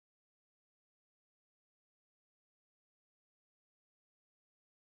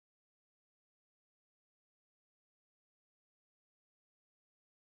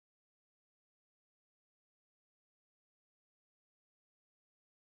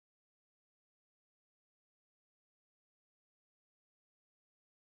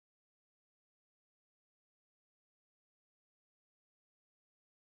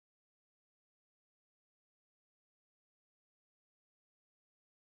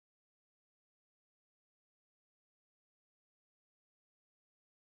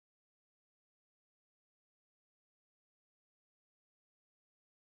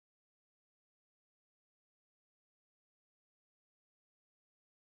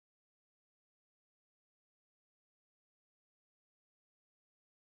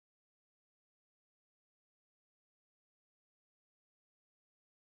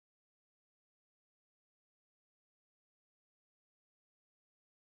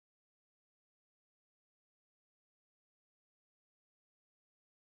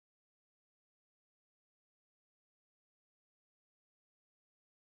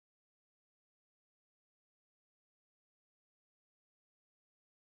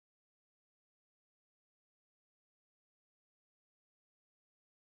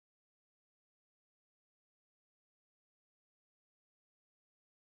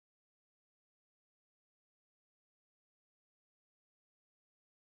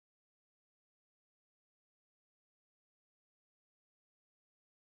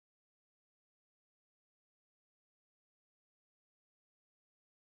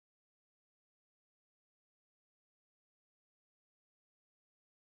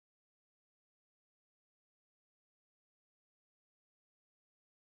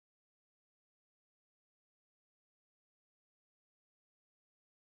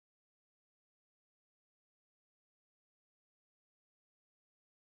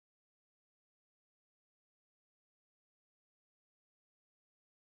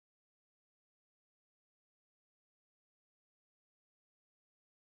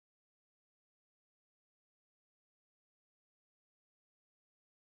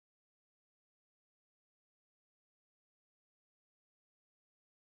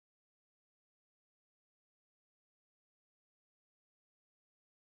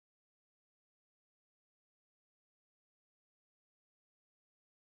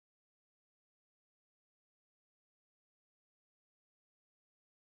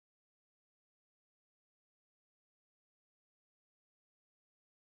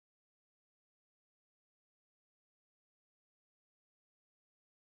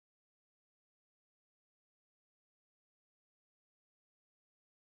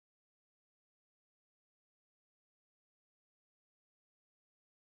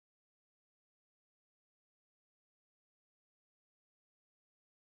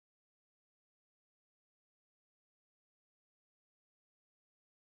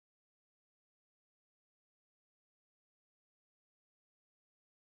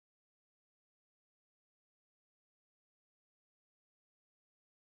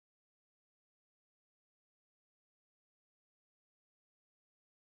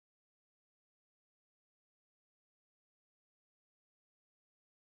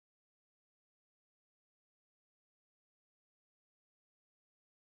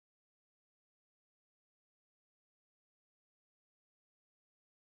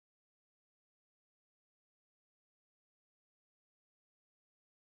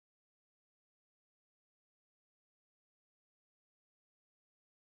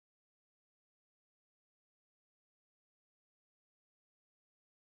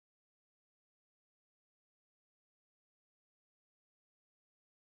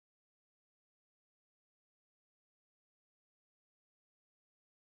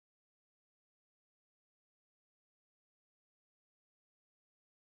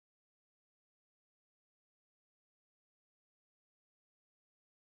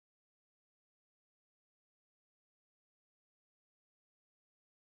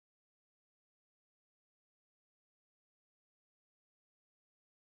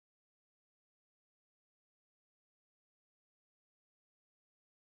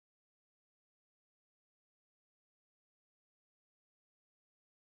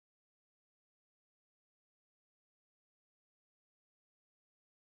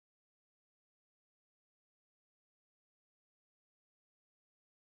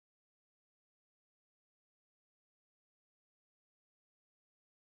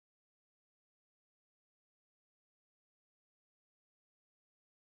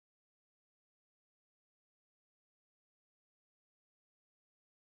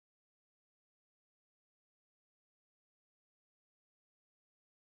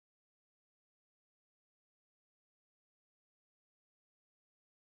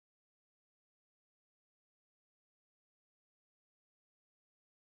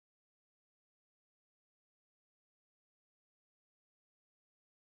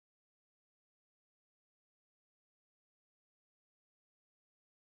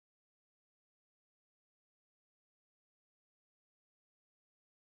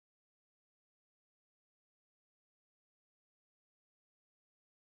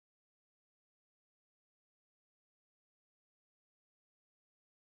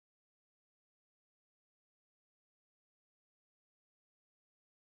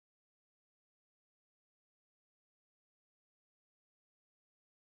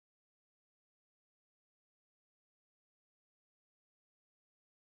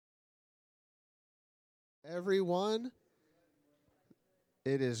Everyone,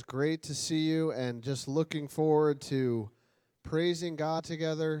 it is great to see you and just looking forward to praising God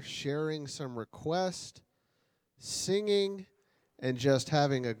together, sharing some requests, singing, and just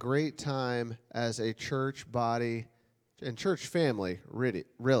having a great time as a church body and church family,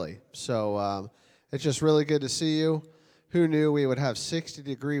 really. So it's just really good to see you. Who knew we would have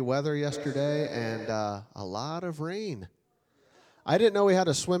 60-degree weather yesterday and a lot of rain? I didn't know we had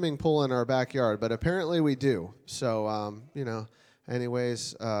a swimming pool in our backyard, but apparently we do. So,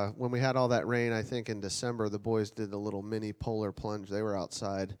 anyways, when we had all that rain, I think in December, the boys did a little mini polar plunge. They were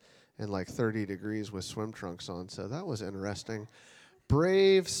outside in like 30 degrees with swim trunks on, so that was interesting.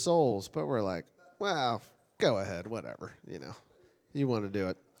 Brave souls, but we're like, well, go ahead, whatever, you want to do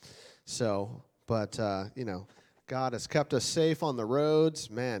it. So, but, God has kept us safe on the roads.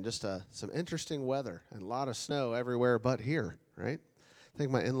 Man, just some interesting weather and a lot of snow everywhere but here, right? I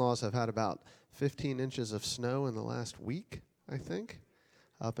think my in-laws have had about 15 inches of snow in the last week, I think,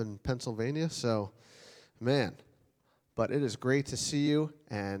 up in Pennsylvania. So, man, but it is great to see you,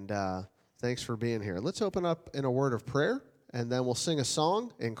 and thanks for being here. Let's open up in a word of prayer, and then we'll sing a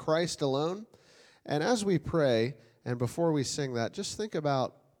song, In Christ Alone. And as we pray, and before we sing that, just think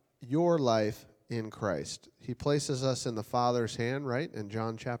about your life in Christ. He places us in the Father's hand, right, in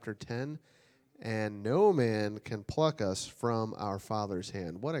John chapter 10, and no man can pluck us from our Father's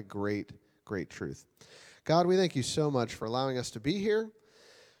hand. What a great, great truth. God, we thank you so much for allowing us to be here.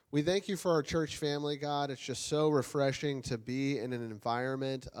 We thank you for our church family, God. It's just so refreshing to be in an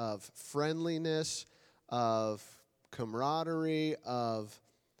environment of friendliness, of camaraderie, of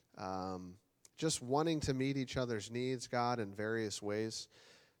just wanting to meet each other's needs, God, in various ways.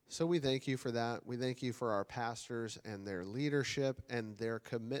 So we thank you for that. We thank you for our pastors and their leadership and their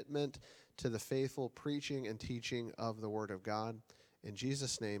commitment to the faithful preaching and teaching of the Word of God. In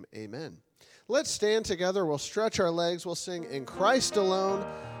Jesus' name, amen. Let's stand together. We'll stretch our legs. We'll sing, In Christ Alone,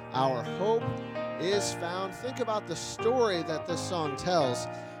 Our Hope is Found. Think about the story that this song tells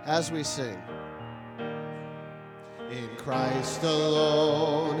as we sing. In Christ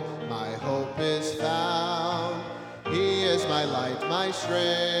alone, my hope is found. He is my light, my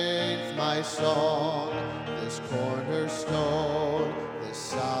strength, my song, this cornerstone, this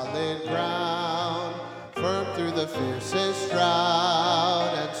solid ground, firm through the fiercest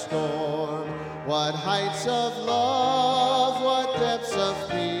drought and storm. What heights of love, what depths of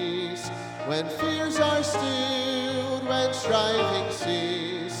peace, when fears are stilled, when striving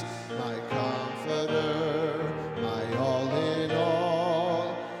cease, my comforter, my all in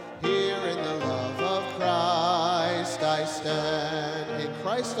all, here in the love of Christ I stand. In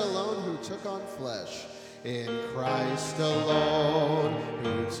Christ alone who took on flesh, in Christ alone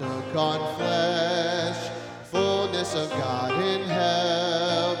who took on flesh, fullness of God in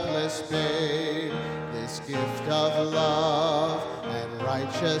helpless babe, this gift of love and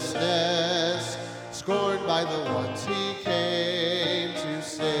righteousness, scorned by the ones he came to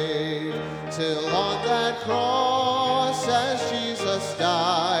save, till on that cross as Jesus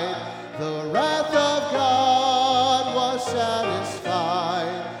died, the wrath of God was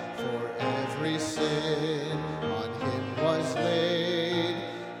satisfied, for every sin on him was laid,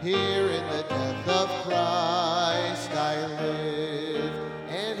 here in the death of Christ I live.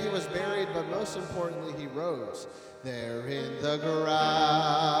 And he was buried, but most importantly he rose. There in the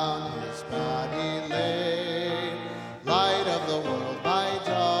ground his body lay, light of the world by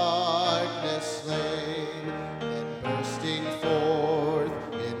darkness slain, then bursting forth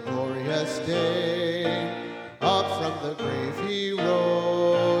in glorious day, up from the grave he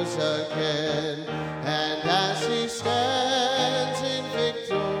rose again, and as he stands in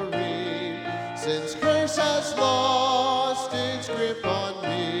victory, since curse has lost its grip on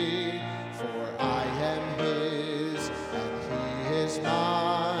me, for I am his and he is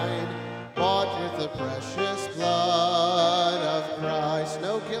mine, bought with the precious blood of Christ.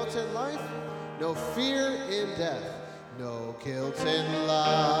 No guilt in life, no fear in death, no guilt in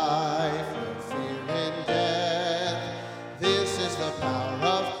life, no fear in death. This is the power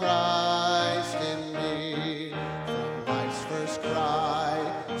of Christ in me, from life's first cry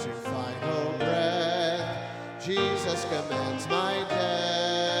to final breath. Jesus commands my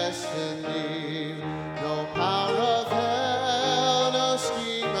destiny. No power of hell, no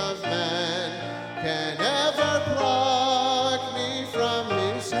scheme of man can ever pluck me from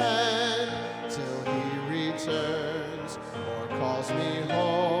his hand, till he returns or calls me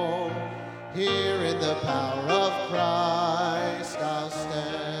home. Here in the power of Christ I'll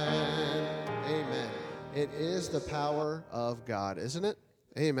stand. Amen. It is the power of God, isn't it?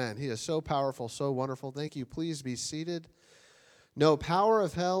 Amen. He is so powerful, so wonderful. Thank you. Please be seated. No power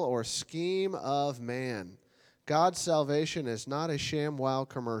of hell or scheme of man. God's salvation is not a ShamWow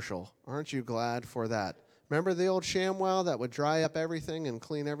commercial. Aren't you glad for that? Remember the old ShamWow that would dry up everything and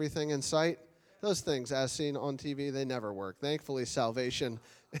clean everything in sight? Those things, as seen on TV, they never work. Thankfully, salvation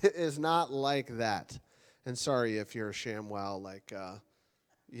is not like that. And sorry if you're a ShamWow like,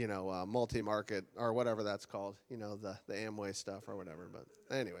 multi-market or whatever that's called, the Amway stuff or whatever.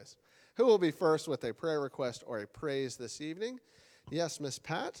 But anyways, who will be first with a prayer request or a praise this evening? Yes, Miss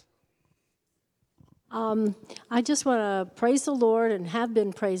Pat. I just want to praise the Lord and have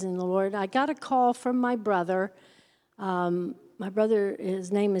been praising the Lord. I got a call from my brother. My brother,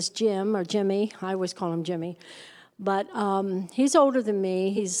 his name is Jim, or Jimmy. I always call him Jimmy. But he's older than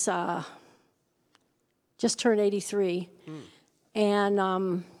me. He's just turned 83.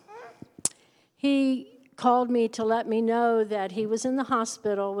 And he called me to let me know that he was in the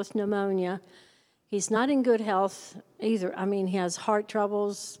hospital with pneumonia. He's not in good health either. I mean, he has heart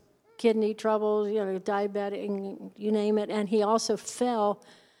troubles, kidney troubles, diabetic, you name it. And he also fell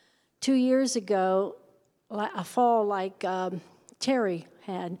 2 years ago, a fall like Terry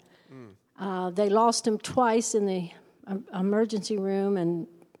had. They lost him twice in the emergency room and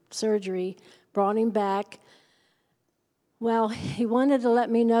surgery, brought him back. Well, he wanted to let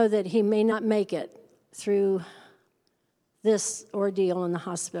me know that he may not make it through this ordeal in the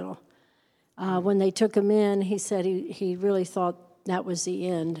hospital. When they took him in, he said he really thought that was the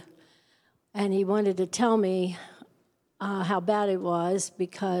end. And he wanted to tell me how bad it was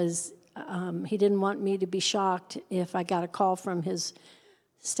because he didn't want me to be shocked if I got a call from his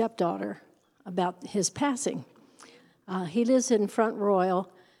stepdaughter about his passing. He lives in Front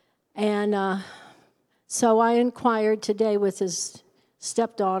Royal, and so I inquired today with his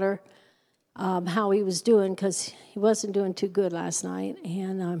stepdaughter how he was doing because he wasn't doing too good last night.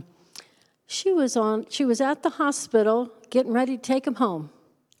 And she was at the hospital getting ready to take him home.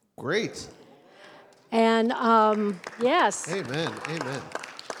 Great. And yes. Amen.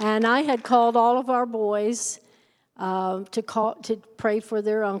 And I had called all of our boys to pray for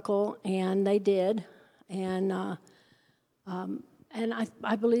their uncle, and they did. And I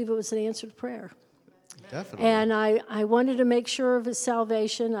believe it was an answered prayer. Definitely. And I wanted to make sure of his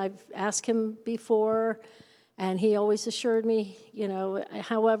salvation. I've asked him before, and he always assured me,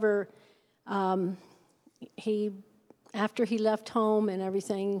 However, after he left home and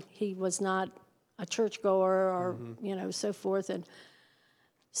everything, he was not a churchgoer or, so forth. And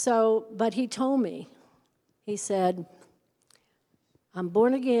so, but he told me, he said, I'm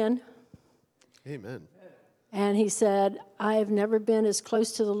born again. Amen. And he said, I have never been as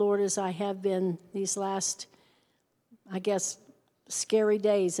close to the Lord as I have been these last, I guess, scary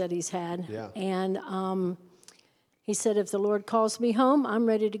days that he's had. Yeah. And he said, if the Lord calls me home, I'm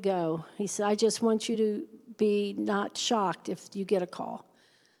ready to go. He said, I just want you to be not shocked if you get a call.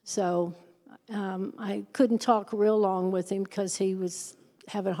 So I couldn't talk real long with him because he was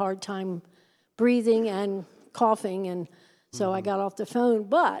having a hard time breathing and coughing. And so I got off the phone.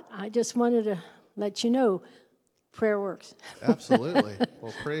 But I just wanted to let you know, prayer works. Absolutely.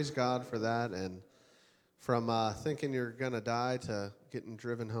 Well, praise God for that. And from thinking you're going to die to getting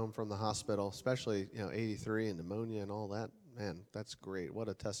driven home from the hospital, especially, 83 and pneumonia and all that, man, that's great. What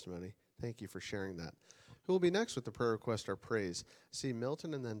a testimony. Thank you for sharing that. Who will be next with the prayer request or praise? See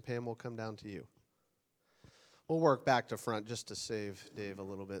Milton, and then Pam will come down to you. We'll work back to front just to save Dave a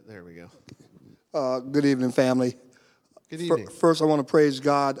little bit. There we go. Good evening, family. Good evening. First, I want to praise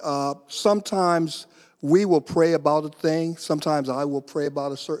God. Sometimes we will pray about a thing. Sometimes I will pray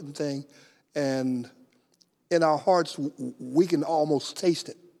about a certain thing. And in our hearts, we can almost taste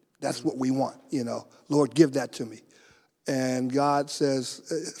it. That's what we want, Lord, give that to me. And God says,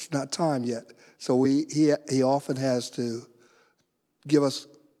 it's not time yet. So he often has to give us,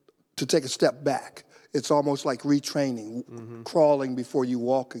 to take a step back. It's almost like retraining, crawling before you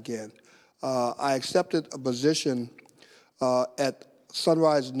walk again. I accepted a position at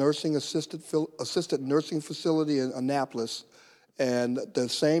Sunrise Nursing Assisted Nursing Facility in Annapolis, and the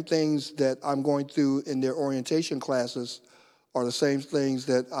same things that I'm going through in their orientation classes are the same things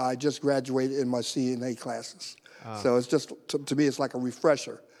that I just graduated in my CNA classes. So it's just, to me, it's like a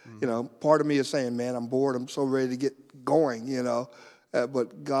refresher. Part of me is saying, man, I'm bored. I'm so ready to get going,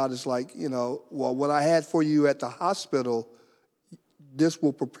 but God is like, well, what I had for you at the hospital, this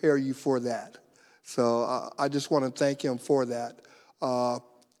will prepare you for that. So I just want to thank him for that.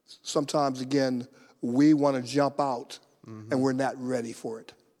 Sometimes, again, we want to jump out, and we're not ready for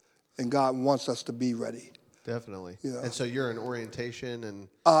it. And God wants us to be ready. Definitely. Yeah. And so you're in orientation and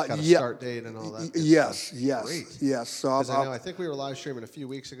got a start date and all that? Good Yes, stuff. yes, Great. yes. So Because I think we were live streaming a few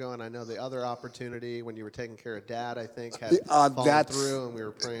weeks ago, and I know the other opportunity when you were taking care of Dad, I think, had fallen through, and we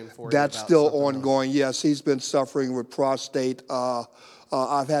were praying for you that's about still something else. ongoing. Yes, he's been suffering with prostate.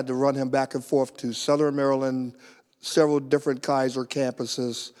 I've had to run him back and forth to Southern Maryland, several different Kaiser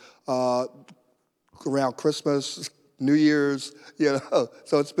campuses around Christmas, New Year's,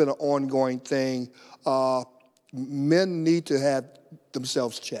 so it's been an ongoing thing. Men need to have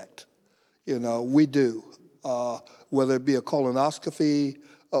themselves checked. We do. Whether it be a colonoscopy,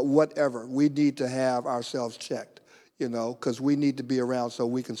 whatever, we need to have ourselves checked, because we need to be around so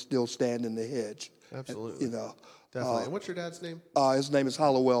we can still stand in the hedge. Absolutely. Definitely. And what's your dad's name? His name is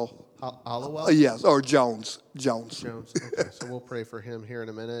Hollowell. Hollowell? Yes, or Jones. Jones. Okay, so we'll pray for him here in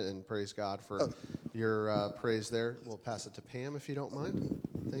a minute and praise God for your praise there. We'll pass it to Pam if you don't mind.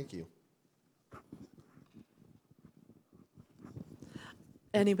 Thank you.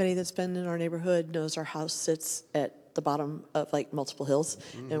 Anybody that's been in our neighborhood knows our house sits at the bottom of like multiple hills,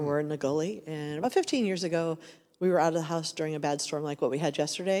 and we're in a gully. And about 15 years ago, we were out of the house during a bad storm like what we had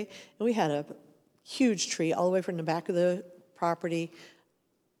yesterday, and we had a huge tree all the way from the back of the property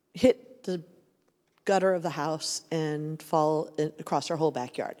hit the gutter of the house and fall across our whole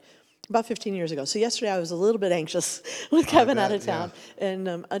backyard. About 15 years ago. So yesterday I was a little bit anxious with Kevin out of town,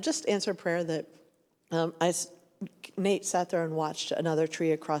 and I just answered prayer that Nate sat there and watched another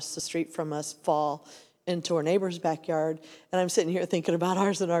tree across the street from us fall into our neighbor's backyard, and I'm sitting here thinking about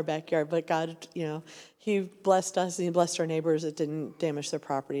ours in our backyard. But God, He blessed us and He blessed our neighbors. It didn't damage their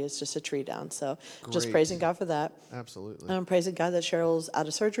property. It's just a tree down. So just praising God for that. Absolutely. I'm praising God that Cheryl's out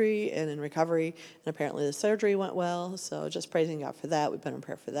of surgery and in recovery, and apparently the surgery went well. So just praising God for that. We've been in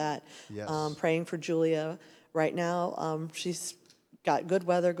prayer for that. Yes. Praying for Julia right now. She's got good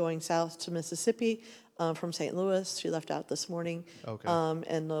weather going south to Mississippi. From St. Louis. She left out this morning. Okay.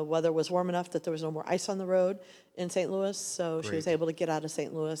 And the weather was warm enough that there was no more ice on the road in St. Louis, so she was Great. able to get out of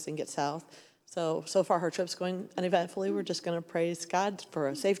St. Louis and get south. So far her trip's going uneventfully. We're just going to praise God for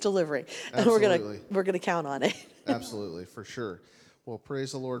a safe delivery. And Absolutely. we're going to count on it. Absolutely, for sure. Well,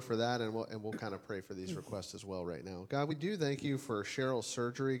 praise the Lord for that, and we'll kind of pray for these requests as well right now. God, we do thank you for Cheryl's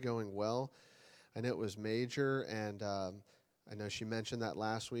surgery going well. I know it was major, and I know she mentioned that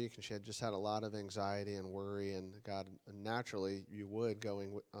last week, and she had just had a lot of anxiety and worry, and God, naturally, you would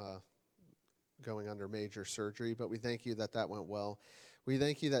going under major surgery, but we thank you that went well. We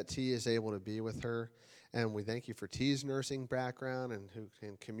thank you that T is able to be with her, and we thank you for T's nursing background and who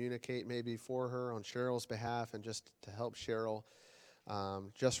can communicate maybe for her on Cheryl's behalf and just to help Cheryl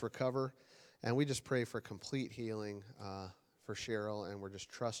just recover. And we just pray for complete healing for Cheryl, and we're just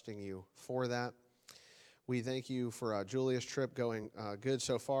trusting you for that. We thank you for Julia's trip going good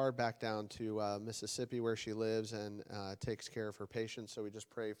so far, back down to Mississippi where she lives and takes care of her patients. So we just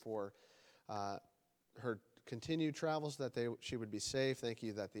pray for her continued travels, that she would be safe. Thank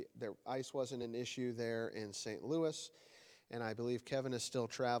you that their ice wasn't an issue there in St. Louis. And I believe Kevin is still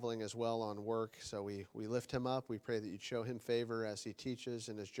traveling as well on work, so we lift him up. We pray that you'd show him favor as he teaches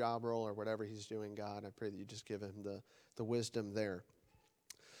in his job role or whatever he's doing, God. I pray that you just give him the wisdom there.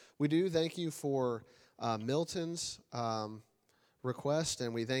 We do thank you for Milton's request,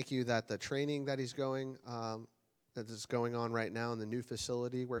 and we thank you that the training that he's going that is going on right now in the new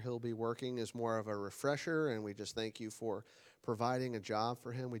facility where he'll be working is more of a refresher, and we just thank you for providing a job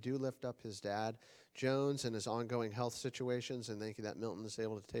for him. We do lift up his dad, Jones, and his ongoing health situations, and thank you that Milton is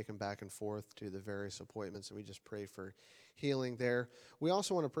able to take him back and forth to the various appointments, and we just pray for healing there. We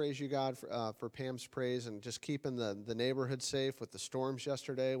also want to praise you, God, for Pam's praise and just keeping the neighborhood safe with the storms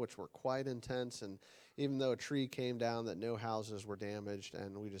yesterday, which were quite intense, and even though a tree came down, that no houses were damaged,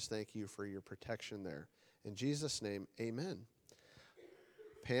 and we just thank you for your protection there. In Jesus' name, amen.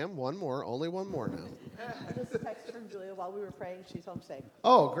 Pam, only one more now. Just a text from Julia while we were praying. She's home safe.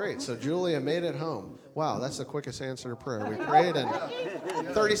 Oh, great. So Julia made it home. Wow, that's the quickest answer to prayer. We prayed, and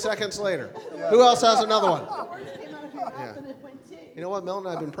 30 seconds later. Who else has another one? Yeah. You know what,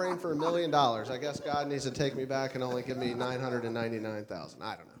 Milton? I've been praying for $1 million. I guess God needs to take me back and only give me $999,000.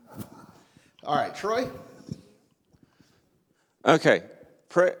 I don't know. All right, Troy? Okay.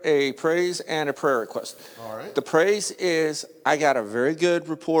 A praise and a prayer request. All right. The praise is I got a very good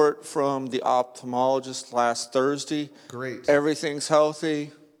report from the ophthalmologist last Thursday. Great. Everything's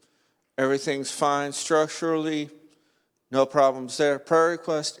healthy. Everything's fine structurally. No problems there. Prayer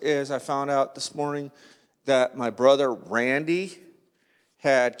request is I found out this morning that my brother Randy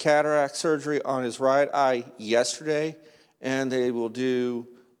had cataract surgery on his right eye yesterday, and they will do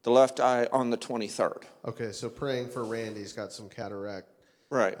the left eye on the 23rd. Okay, so praying for Randy. He's got some cataract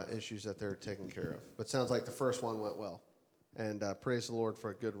Right. issues that they're taking care of. But sounds like the first one went well. And praise the Lord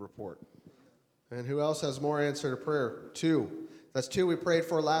for a good report. And who else has more answer to prayer? 2. That's 2 we prayed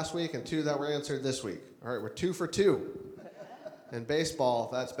for last week and 2 that were answered this week. All right, we're 2 for 2. In baseball,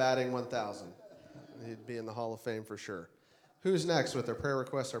 that's batting 1,000. He'd be in the Hall of Fame for sure. Who's next with their prayer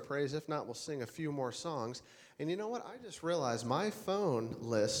requests or praise? If not, we'll sing a few more songs. And you know what? I just realized my phone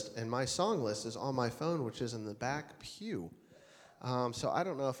list and my song list is on my phone, which is in the back pew. So I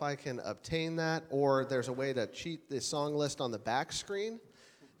don't know if I can obtain that, or there's a way to cheat the song list on the back screen.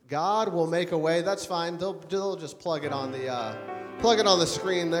 God will make a way. That's fine. They'll just plug it on the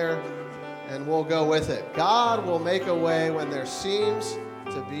screen there, and we'll go with it. God will make a way when there seems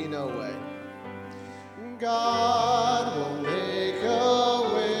to be no way. God will make a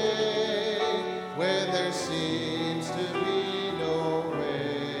way when there seems to be no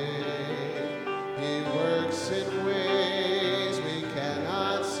way. He works in ways we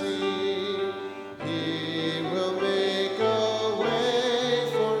cannot see. He will make a way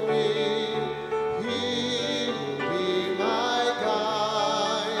for me. He will be my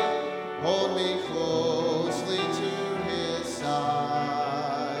guide. Hold me closely to his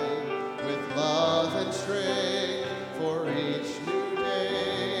side with love and strength for each new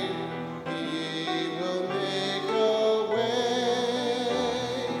day. He will make a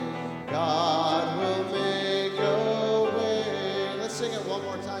way. God will make a way. Let's sing it one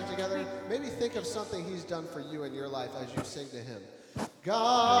more time together. Maybe think of something he's done for you in your life as you sing to him.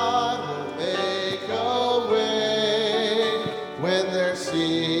 God will make a way when there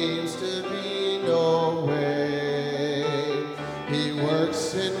seems to be no way. He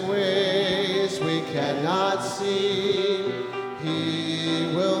works in ways we cannot see. He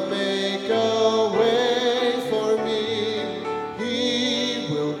will make a way for me. He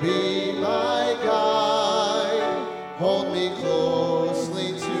will be my guide. Hold me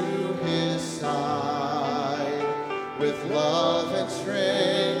closely to his side with love and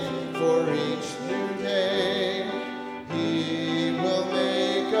strength for each new day. He will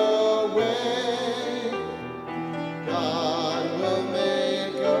make a way. God will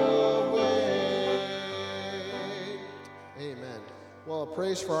make a way. Amen. Well,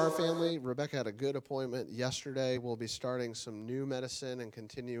 praise for our family. Rebecca had a good appointment yesterday. We'll be starting some new medicine and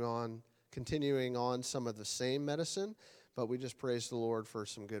continuing on some of the same medicine. But we just praise the Lord for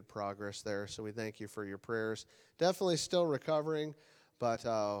some good progress there. So we thank you for your prayers. Definitely still recovering, but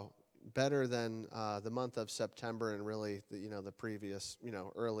better than the month of September and really the previous,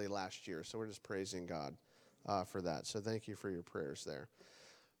 early last year. So we're just praising God for that. So thank you for your prayers there.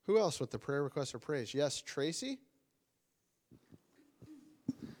 Who else with the prayer request or praise? Yes, Tracy?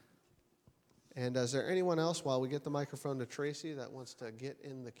 And is there anyone else, while we get the microphone to Tracy, that wants to get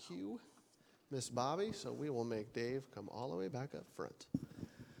in the queue? Miss Bobby, so we will make Dave come all the way back up front.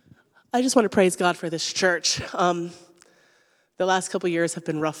 I just want to praise God for this church. The last couple years have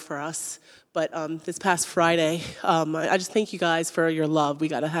been rough for us, but this past Friday, I just thank you guys for your love. We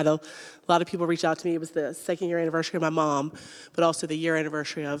had a lot of people reach out to me. It was the 2nd year anniversary of my mom, but also the year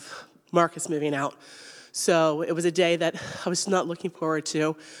anniversary of Marcus moving out. So it was a day that I was not looking forward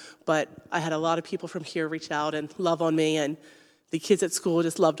to, but I had a lot of people from here reach out and love on me, and the kids at school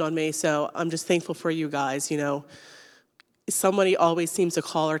just loved on me. So I'm just thankful for you guys. Somebody always seems to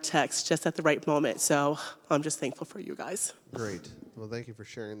call or text just at the right moment. So I'm just thankful for you guys. Great. Well, thank you for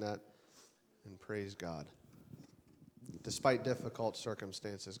sharing that, and praise God. Despite difficult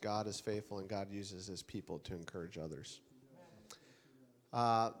circumstances, God is faithful, and God uses his people to encourage others.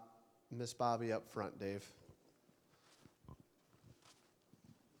 Miss Bobby up front, Dave.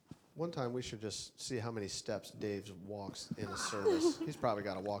 One time we should just see how many steps Dave walks in a service. He's probably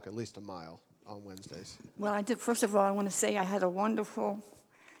got to walk at least a mile on Wednesdays. Well, first of all, I want to say I had a wonderful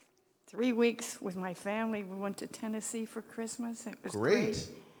 3 weeks with my family. We went to Tennessee for Christmas. It was great.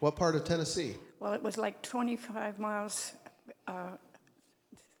 What part of Tennessee? Well, it was like 25 miles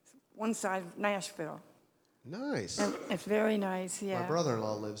one side of Nashville. Nice. And it's very nice, yeah. My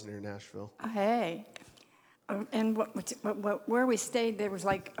brother-in-law lives near Nashville. Hey. And where we stayed, there was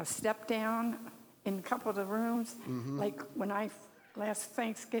like a step down in a couple of the rooms. Mm-hmm. Like when last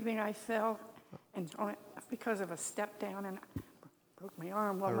Thanksgiving, I fell because of a step down and I broke my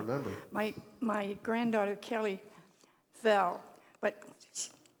arm. Well, I remember. My granddaughter, Kelly, fell, but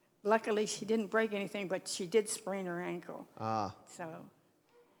luckily she didn't break anything, but she did sprain her ankle. So.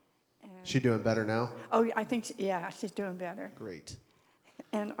 She doing better now? Oh, I think, she's doing better. Great.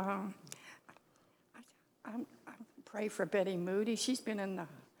 And I pray for Betty Moody. She's in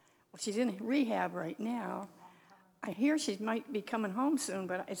rehab right now. I hear she might be coming home soon,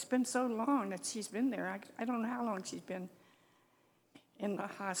 but it's been so long that she's been there. I don't know how long she's been in the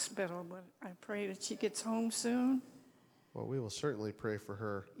hospital, but I pray that she gets home soon. Well, we will certainly pray for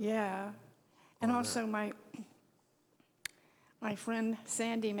her. Yeah. And also my friend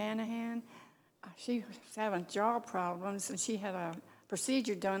Sandy Manahan, she was having jaw problems and she had a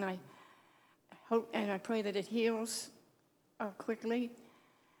procedure done. I hope and I pray that it heals quickly.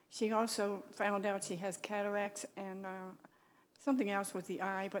 She also found out she has cataracts and something else with the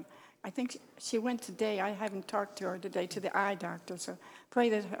eye, but I think she went today. I haven't talked to her today, to the eye doctor, so pray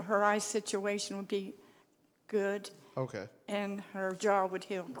that her eye situation would be good Okay. and her jaw would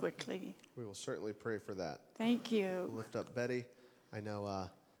heal quickly. We will certainly pray for that. Thank you. We'll lift up Betty. I know,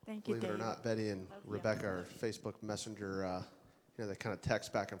 Thank you, believe it or Dave. not, Betty and Rebecca are Facebook Messenger. They kind of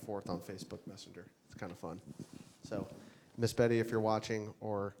text back and forth on Facebook Messenger. It's kind of fun. So, Miss Betty, if you're watching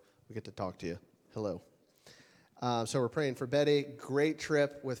or we get to talk to you, hello. So we're praying for Betty. Great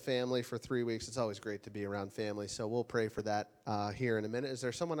trip with family for 3 weeks. It's always great to be around family. So we'll pray for that here in a minute. Is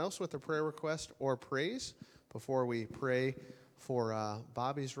there someone else with a prayer request or praise before we pray for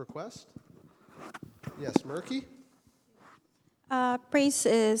Bobby's request? Yes, Murky? Praise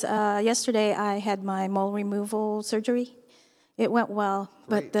is yesterday I had my mole removal surgery. It went well,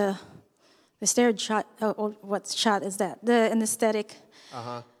 Great. but the steroid shot, what shot is that? The anesthetic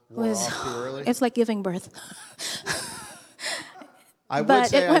Wore was, off too early? it's like giving birth. I would but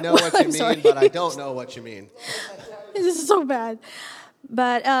say it I went know well. what you I'm mean, sorry. but I don't know what you mean. This is so bad.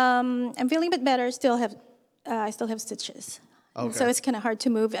 But I'm feeling a bit better. I still have stitches. And so Okay. it's kind of hard to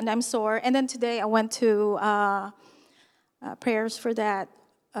move, and I'm sore. And then today I went to prayers for that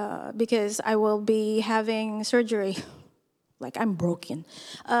because I will be having surgery. Like I'm broken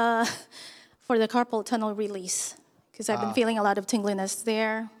for the carpal tunnel release because I've been feeling a lot of tingliness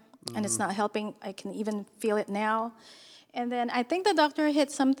there, and it's not helping. I can even feel it now. And then I think the doctor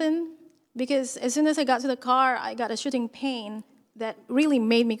hit something because as soon as I got to the car, I got a shooting pain that really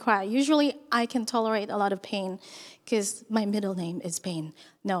made me cry. Usually I can tolerate a lot of pain because my middle name is Pain.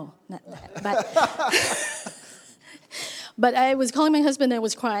 No, not that. But, but I was calling my husband and I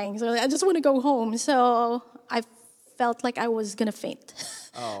was crying. So I just want to go home. So I felt like I was going to faint.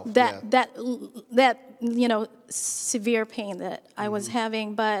 Oh, that severe pain that I was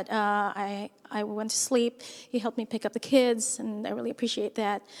having, but I went to sleep. He helped me pick up the kids, and I really appreciate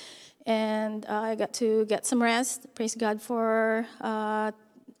that. And I got to get some rest. Praise God for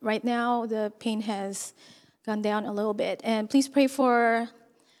right now the pain has gone down a little bit. And please pray for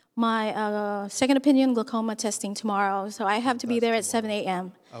my second opinion glaucoma testing tomorrow. So I have to be there at 7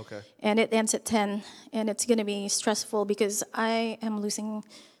 a.m. Okay. And it ends at 10, and it's going to be stressful because I am losing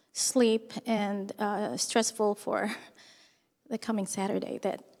sleep and stressful for the coming Saturday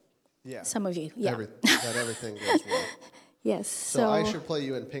that Yeah. some of you, yeah. That everything goes well. Yes, So I should play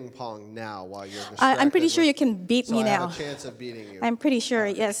you in ping pong now while you're distracted. I'm pretty sure you can beat so me I now. have a chance of beating you. I'm pretty sure,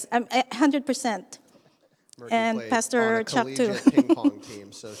 yes. I'm 100%. Murky and played Pastor on a Chuck, too. collegiate ping pong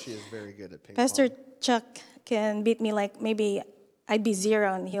team, so she is very good at ping Pastor pong. Chuck can beat me like maybe I'd be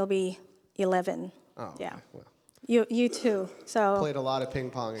 0 and he'll be 11. Oh, yeah. okay. Well, You too. So played a lot of ping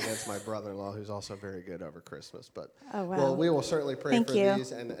pong against my brother-in-law, who's also very good over Christmas. But Oh, wow. well, we will certainly pray Thank for you.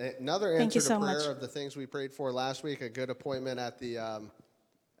 these. And another Thank answer you to so prayer much. of the things we prayed for last week, a good appointment at the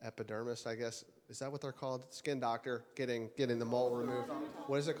epidermis, I guess. Is that what they're called? Skin doctor, getting the mole removed.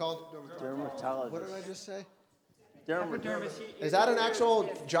 What is it called? Dermatologist. What did I just say? Dermatologist. Is that an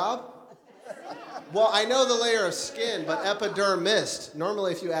actual job? Well, I know the layer of skin, but epidermist.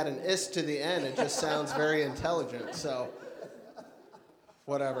 Normally, if you add an ist to the end, it just sounds very intelligent. So,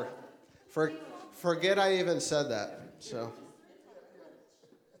 whatever. Forget I even said that. So,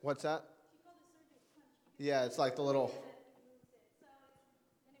 what's that? Yeah, it's like the little.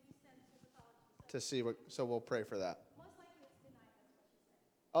 To see what. So we'll pray for that.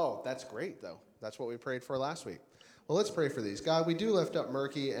 Oh, that's great, though. That's what we prayed for last week. Well, let's pray for these. God, we do lift up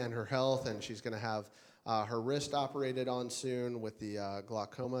Murky and her health, and she's going to have her wrist operated on soon with the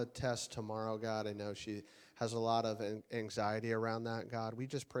glaucoma test tomorrow, God. I know she has a lot of anxiety around that, God. We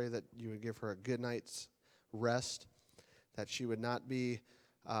just pray that you would give her a good night's rest, that she would not be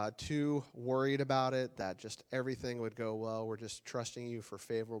too worried about it, that just everything would go well. We're just trusting you for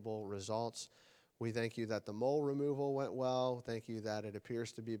favorable results. We thank you that the mole removal went well. Thank you that it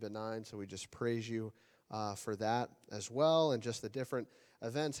appears to be benign, so we just praise you for that as well, and just the different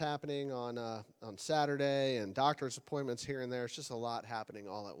events happening on Saturday and doctor's appointments here and there. It's just a lot happening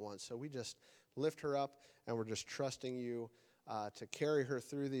all at once. So we just lift her up, and we're just trusting you to carry her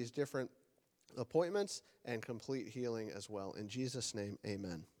through these different appointments and complete healing as well. In Jesus' name,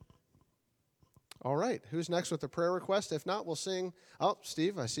 amen. All right, who's next with a prayer request? If not, we'll sing. Oh,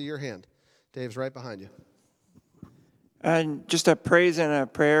 Steve, I see your hand. Dave's right behind you. And just a praise and a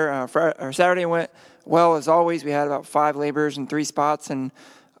prayer. Our Saturday went well as always. We had about 5 laborers in 3 spots, and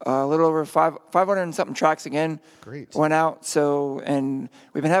a little over 500 and something tracks again. Great. Went out. So, and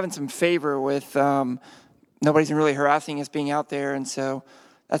we've been having some favor with nobody's been really harassing us being out there, and so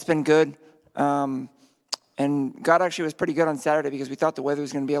that's been good. And God actually was pretty good on Saturday because we thought the weather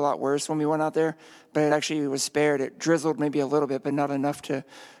was going to be a lot worse when we went out there, but it actually was spared. It drizzled maybe a little bit, but not enough to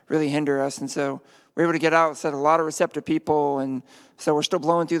really hinder us. And so we were able to get out, set a lot of receptive people, and so we're still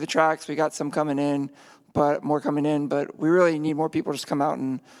blowing through the tracks. We got some coming in, but more coming in, but we really need more people to just come out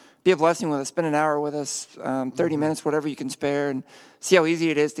and be a blessing with us, spend an hour with us, 30 minutes, whatever you can spare, and see how easy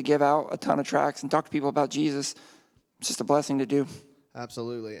it is to give out a ton of tracts and talk to people about Jesus. It's just a blessing to do.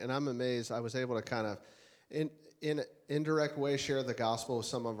 Absolutely. And I'm amazed. I was able to kind of, in an indirect way, share the gospel with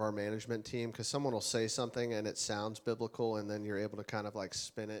some of our management team, because someone will say something and it sounds biblical, and then you're able to kind of like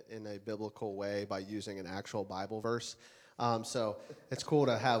spin it in a biblical way by using an actual Bible verse. So it's cool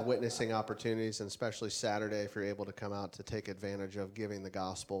to have witnessing opportunities, and especially Saturday if you're able to come out to take advantage of giving the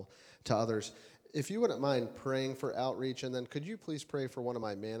gospel to others. If you wouldn't mind praying for outreach, and then could you please pray for one of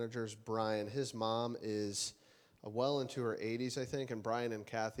my managers, Brian? His mom is well into her 80s, I think, and Brian and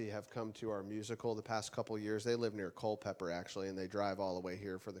Kathy have come to our musical the past couple years. They live near Culpeper, actually, and they drive all the way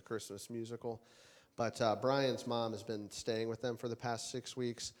here for the Christmas musical. But Brian's mom has been staying with them for the past 6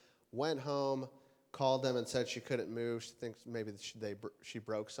 weeks, went home, called them and said she couldn't move. She thinks maybe she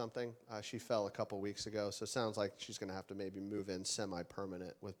broke something. She fell a couple weeks ago, so it sounds like she's going to have to maybe move in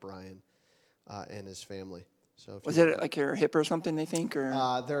semi-permanent with Brian and his family. So was it like her hip or something, they think?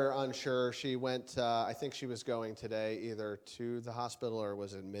 Or they're unsure. She went, I think she was going today either to the hospital or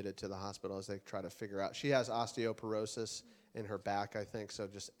was admitted to the hospital as they try to figure out. She has osteoporosis in her back, I think, so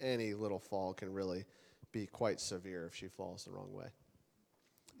just any little fall can really be quite severe if she falls the wrong way.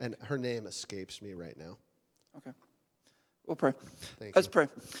 And her name escapes me right now. Okay. We'll pray. Let's pray.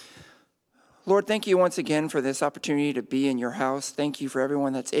 Lord, thank you once again for this opportunity to be in your house. Thank you for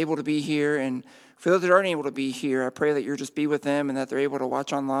everyone that's able to be here. And for those that aren't able to be here, I pray that you'll just be with them and that they're able to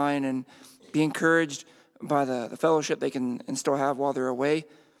watch online and be encouraged by the fellowship they can and still have while they're away.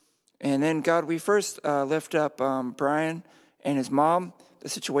 And then, God, we first lift up Brian and his mom, the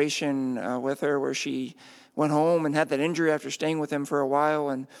situation with her where she went home and had that injury after staying with him for a while,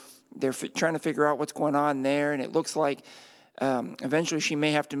 and they're trying to figure out what's going on there. And it looks like eventually she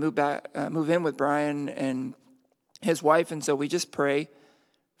may have to move in with Brian and his wife. And so we just pray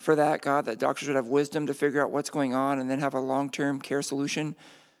for that, God, that doctors would have wisdom to figure out what's going on and then have a long-term care solution.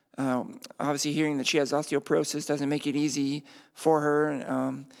 Obviously, hearing that she has osteoporosis doesn't make it easy for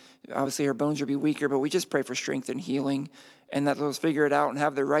her. Obviously, her bones will be weaker, but we just pray for strength and healing, and that they'll figure it out and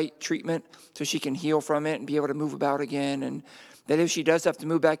have the right treatment so she can heal from it and be able to move about again. And that if she does have to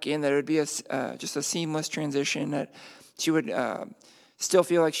move back in, that it would be just a seamless transition, that she would still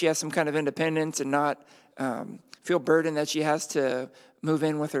feel like she has some kind of independence and not feel burdened that she has to move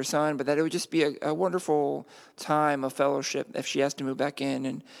in with her son, but that it would just be a wonderful time of fellowship if she has to move back in.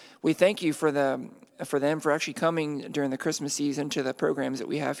 And we thank you for them for actually coming during the Christmas season to the programs that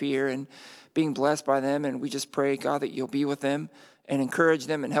we have here and being blessed by them. And we just pray, God, that you'll be with them and encourage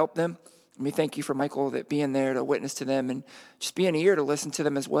them and help them. And we thank you for Michael that being there to witness to them and just be an ear to listen to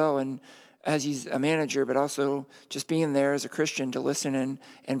them as well. And as he's a manager, but also just being there as a Christian to listen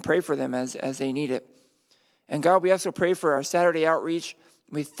and pray for them as they need it. And God, we also pray for our Saturday outreach.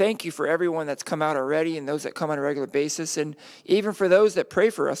 We thank you for everyone that's come out already and those that come on a regular basis, and even for those that pray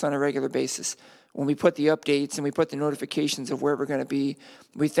for us on a regular basis. When we put the updates and we put the notifications of where we're going to be,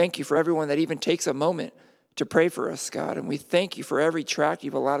 we thank you for everyone that even takes a moment to pray for us, God. And we thank you for every tract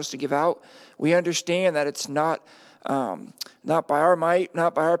you've allowed us to give out. We understand that it's not by our might,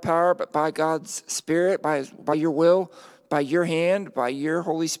 not by our power, but by God's Spirit, by your will, by your hand, by your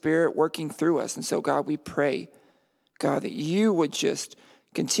Holy Spirit working through us. And so, God, we pray, God, that you would just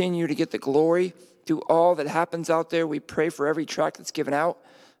continue to get the glory through all that happens out there. We pray for every tract that's given out.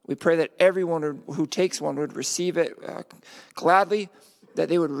 We pray that everyone who takes one would receive it gladly, that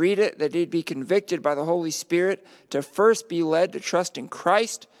they would read it, that they'd be convicted by the Holy Spirit to first be led to trust in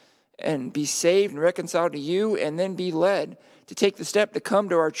Christ and be saved and reconciled to you, and then be led to take the step to come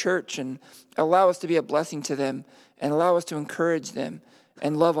to our church and allow us to be a blessing to them and allow us to encourage them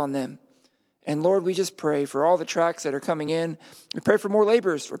and love on them. And Lord, we just pray for all the tracts that are coming in. We pray for more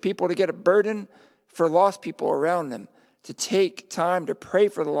laborers, for people to get a burden for lost people around them, to take time to pray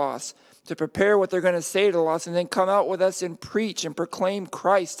for the lost, to prepare what they're going to say to the lost, and then come out with us and preach and proclaim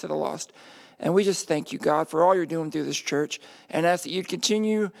Christ to the lost. And we just thank you, God, for all you're doing through this church, and ask that you'd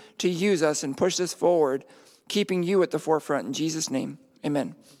continue to use us and push this forward, keeping you at the forefront. In Jesus' name,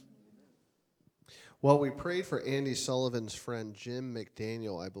 amen. Well, we prayed for Andy Sullivan's friend Jim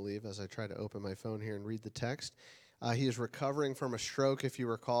McDaniel, I believe, as I try to open my phone here and read the text. He is recovering from a stroke. If you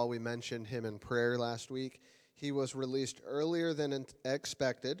recall, we mentioned him in prayer last week. He was released earlier than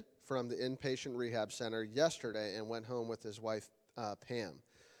expected from the inpatient rehab center yesterday and went home with his wife, Pam.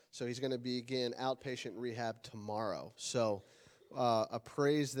 So he's going to begin outpatient rehab tomorrow. So a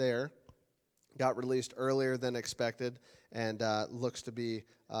praise there. Got released earlier than expected and looks to be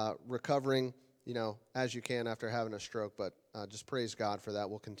recovering, as you can after having a stroke. But just praise God for that.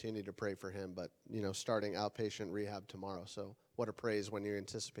 We'll continue to pray for him. But, starting outpatient rehab tomorrow. So what a praise when you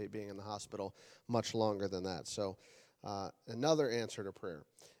anticipate being in the hospital much longer than that. So another answer to prayer.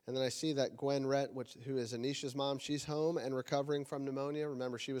 And then I see that Gwen Rett, who is Anisha's mom, she's home and recovering from pneumonia.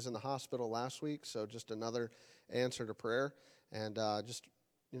 Remember, she was in the hospital last week, so just another answer to prayer. And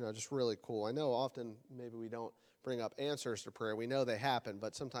just really cool. I know often maybe we don't bring up answers to prayer. We know they happen,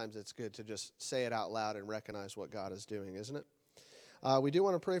 but sometimes it's good to just say it out loud and recognize what God is doing, isn't it? We do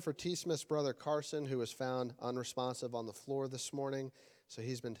want to pray for T. Smith's brother Carson, who was found unresponsive on the floor this morning. So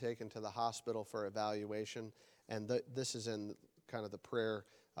he's been taken to the hospital for evaluation. And this is in kind of the prayer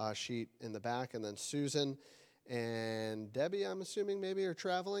sheet in the back. And then Susan and Debbie, I'm assuming maybe are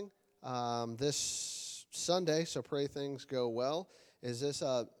traveling this Sunday. So pray things go well. Is this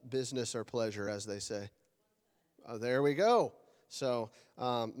a business or pleasure, as they say? Oh, there we go. So,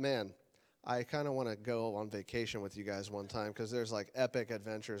 man, I kind of want to go on vacation with you guys one time because there's like epic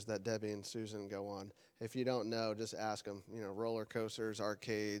adventures that Debbie and Susan go on. If you don't know, just ask them. Roller coasters,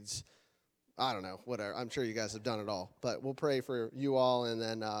 arcades, I don't know, whatever. I'm sure you guys have done it all. But we'll pray for you all and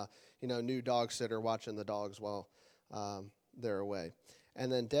then, new dog sitter watching the dogs while they're away.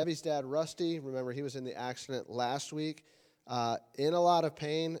 And then Debbie's dad, Rusty, remember he was in the accident last week. In a lot of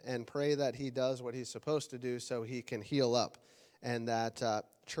pain, and pray that he does what he's supposed to do so he can heal up, and that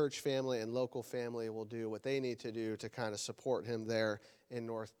church family and local family will do what they need to do to kind of support him there in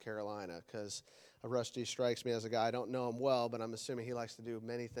North Carolina, because Rusty strikes me as a guy, I don't know him well, but I'm assuming he likes to do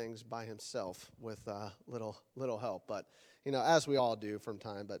many things by himself with little help, but as we all do from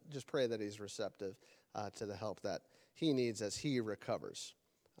time, but just pray that he's receptive to the help that he needs as he recovers.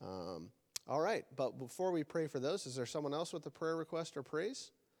 All right, but before we pray for those, is there someone else with a prayer request or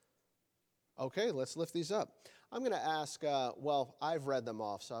praise? Okay, let's lift these up. I'm going to ask, I've read them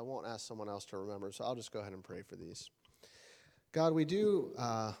off, so I won't ask someone else to remember, so I'll just go ahead and pray for these. God, we do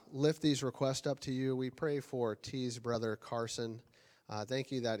lift these requests up to you. We pray for T's brother, Carson.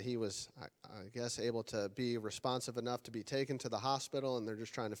 Thank you that he was, I guess, able to be responsive enough to be taken to the hospital, and they're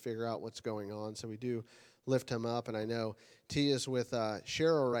just trying to figure out what's going on, so we do lift him up, and I know T is with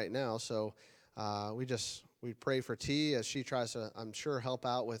Cheryl right now, so we pray for T as she tries to, I'm sure, help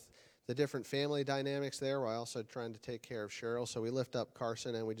out with the different family dynamics there while also trying to take care of Cheryl. So we lift up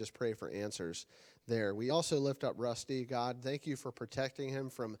Carson, and we just pray for answers there. We also lift up Rusty. God, thank you for protecting him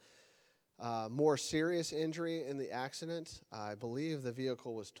from more serious injury in the accident. I believe the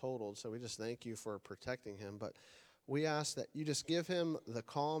vehicle was totaled, so we just thank you for protecting him, but we ask that you just give him the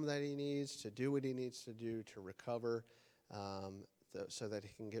calm that he needs to do what he needs to do to recover so that he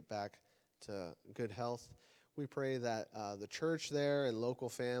can get back to good health. We pray that the church there and local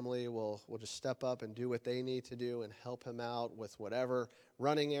family will just step up and do what they need to do and help him out with whatever,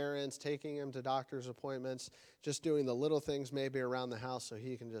 running errands, taking him to doctor's appointments, just doing the little things maybe around the house so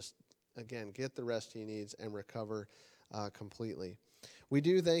he can just, again, get the rest he needs and recover completely. We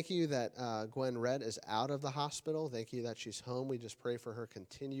do thank you that Gwen Rett is out of the hospital. Thank you that she's home. We just pray for her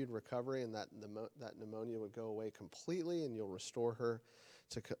continued recovery and that pneumonia would go away completely and you'll restore her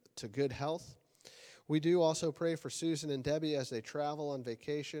to good health. We do also pray for Susan and Debbie as they travel on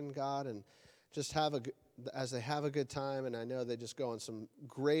vacation, God, and just as they have a good time. And I know they just go on some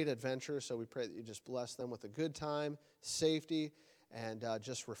great adventures, so we pray that you just bless them with a good time, safety, and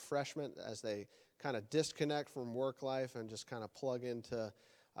just refreshment as they kind of disconnect from work life and just kind of plug into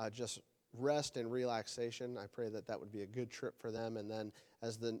just rest and relaxation. I pray that would be a good trip for them. And then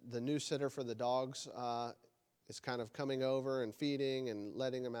as the new sitter for the dogs is kind of coming over and feeding and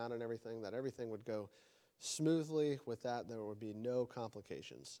letting them out and everything, that everything would go smoothly. With that, there would be no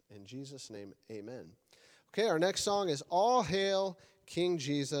complications. In Jesus' name, amen. Okay, our next song is All Hail King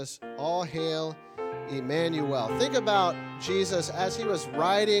Jesus, All Hail Emmanuel. Think about Jesus as he was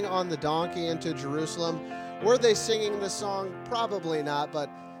riding on the donkey into Jerusalem. Were they singing this song? Probably not, but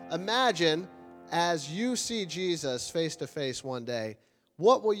imagine as you see Jesus face to face one day,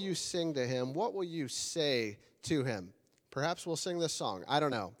 what will you sing to him? What will you say to him? Perhaps we'll sing this song. I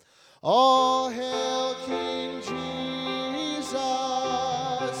don't know. All hail King Jesus,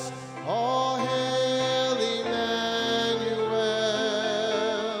 all hail Emmanuel,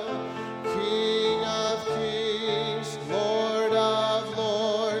 King of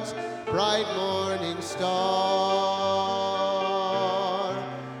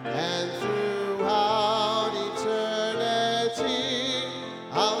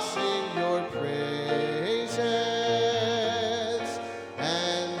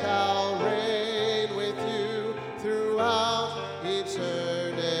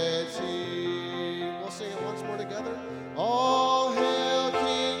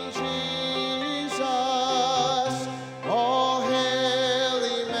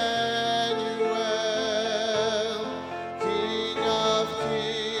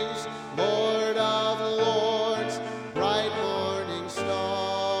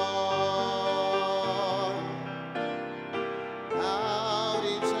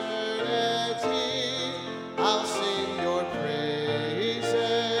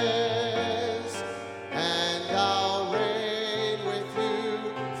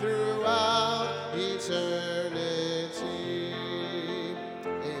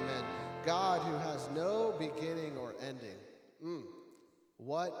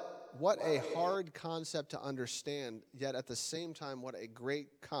what a hard concept to understand, yet at the same time, what a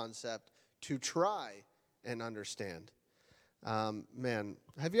great concept to try and understand. Man,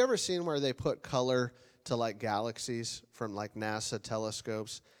 have you ever seen where they put color to like galaxies from like NASA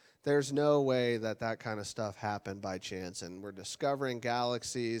telescopes? There's no way that that kind of stuff happened by chance, and we're discovering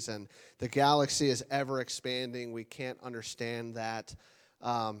galaxies, and the galaxy is ever expanding. We can't understand that.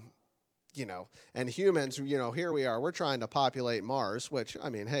 And humans, here we are. We're trying to populate Mars, which, I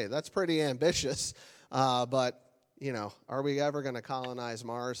mean, hey, that's pretty ambitious. But, are we ever going to colonize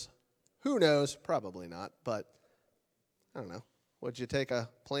Mars? Who knows? Probably not. But, I don't know. Would you take a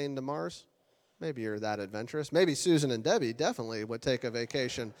plane to Mars? Maybe you're that adventurous. Maybe Susan and Debbie definitely would take a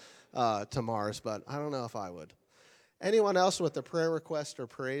vacation to Mars, but I don't know if I would. Anyone else with a prayer request or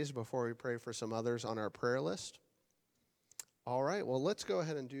praise before we pray for some others on our prayer list? All right, well, let's go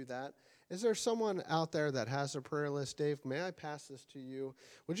ahead and do that. Is there someone out there that has a prayer list? Dave, may I pass this to you?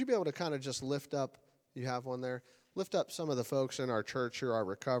 Would you be able to kind of just lift up, you have one there, lift up some of the folks in our church who are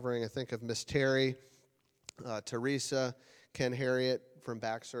recovering. I think of Miss Terry, Teresa, Ken Harriet from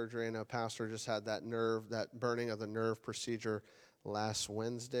back surgery. I know Pastor just had that burning of the nerve procedure last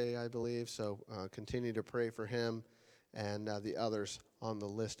Wednesday, I believe. So continue to pray for him and the others on the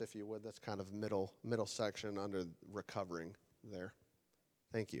list, if you would. That's kind of middle section under recovering there.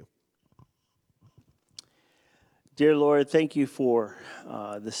 Thank you. Dear Lord, thank you for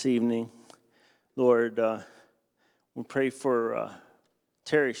this evening. Lord, we pray for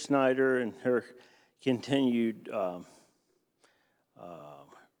Terry Schneider and her continued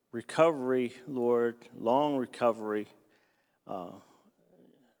recovery, Lord, long recovery,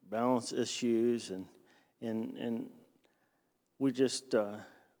 balance issues, and we just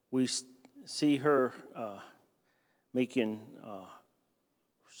we see her making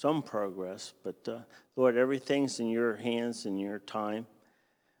some progress, but Lord, everything's in your hands and your time.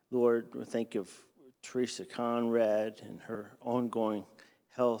 Lord, we think of Teresa Conrad and her ongoing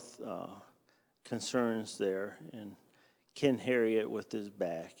health concerns there, and Ken Harriet with his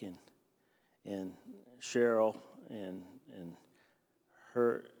back, and Cheryl and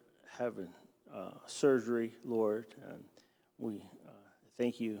her having surgery, Lord. And we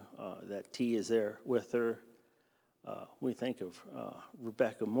thank you that T is there with her. We think of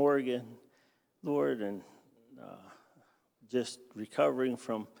Rebecca Morgan, Lord, and just recovering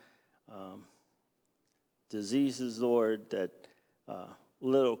from diseases, Lord, that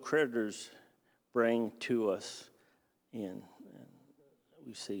little critters bring to us. And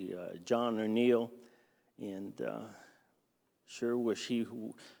we see John O'Neill, and sure wish he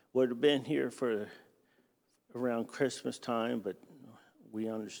would have been here for around Christmas time, but we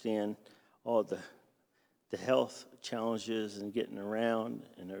understand all the health challenges and getting around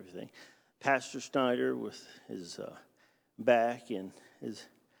and everything. Pastor Schneider with his back and his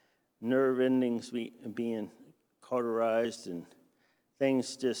nerve endings being cauterized, and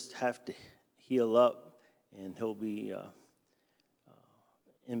things just have to heal up, and he'll be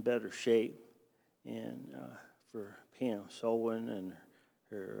in better shape. And for Pam Solwin and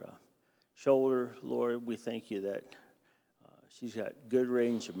her shoulder, Lord, we thank you that she's got good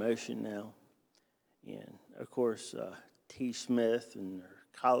range of motion now. And, of course, T. Smith and her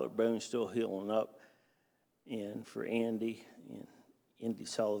collarbone still healing up. And for Andy and Andy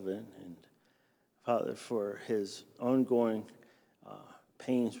Sullivan, and Father, for his ongoing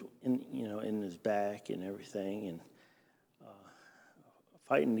pains in his back and everything, and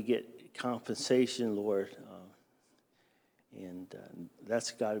fighting to get compensation, Lord. And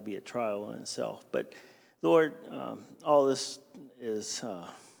that's got to be a trial in itself. But, Lord, all this is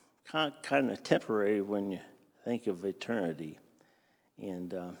kind of temporary when you think of eternity.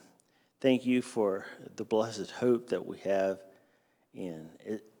 And thank you for the blessed hope that we have. And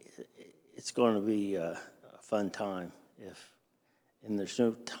it's going to be a fun time, and there's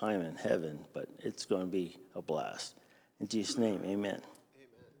no time in heaven, but it's going to be a blast. In Jesus' name, amen.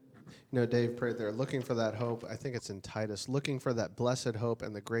 Dave prayed there, looking for that hope. I think it's in Titus, looking for that blessed hope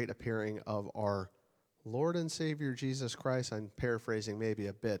and the great appearing of our Lord and Savior Jesus Christ. I'm paraphrasing maybe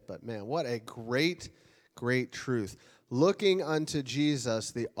a bit, but man, what a great, great truth. Looking unto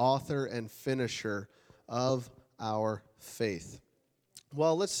Jesus, the author and finisher of our faith.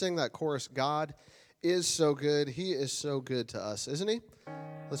 Well, let's sing that chorus. God is so good. He is so good to us, isn't he?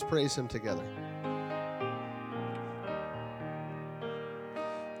 Let's praise him together.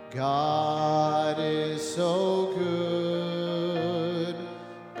 God is so good.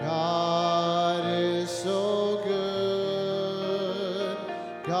 God is so good.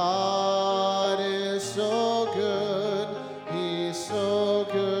 God is so good. He's so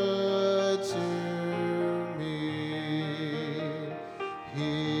good to me.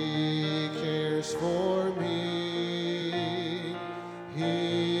 He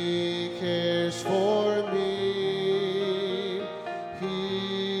cares for me.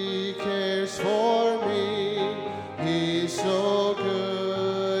 He cares for me. He's so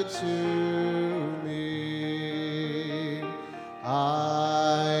good to me.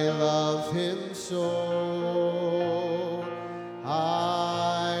 I love him so.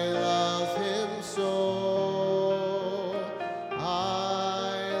 I love him so.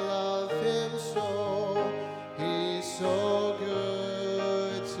 I love him so. He's so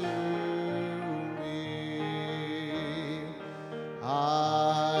good to me.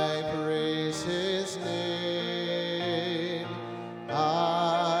 I praise his name.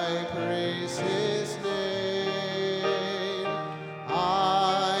 I praise his name.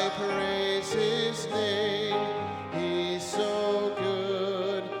 I praise his name. He's so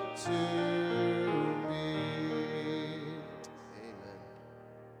good to me. Amen.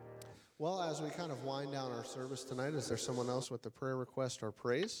 Well, as we kind of wind down our service tonight, is there someone else with a prayer request or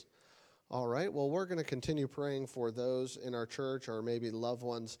praise? All right, well, we're going to continue praying for those in our church or maybe loved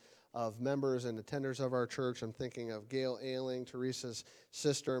ones of members and attenders of our church. I'm thinking of Gail Ailing, Teresa's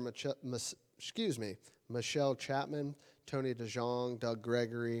sister, Michelle Chapman, Tony DeJong, Doug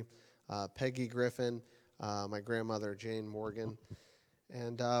Gregory, Peggy Griffin, my grandmother, Jane Morgan.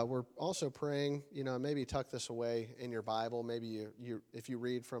 And we're also praying, maybe tuck this away in your Bible. Maybe you if you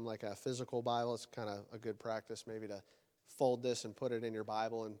read from like a physical Bible, it's kind of a good practice maybe to fold this and put it in your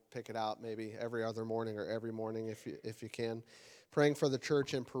Bible and pick it out maybe every other morning or every morning if you can. Praying for the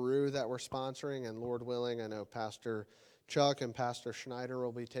church in Peru that we're sponsoring, and Lord willing, I know Pastor Chuck and Pastor Schneider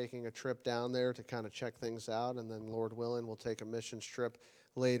will be taking a trip down there to kind of check things out, and then Lord willing, we'll take a missions trip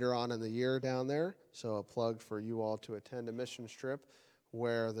later on in the year down there. So a plug for you all to attend a missions trip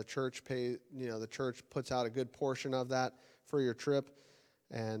where the church the church puts out a good portion of that for your trip,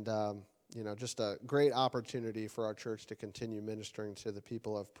 and just a great opportunity for our church to continue ministering to the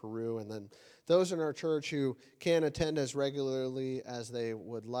people of Peru. And then those in our church who can't attend as regularly as they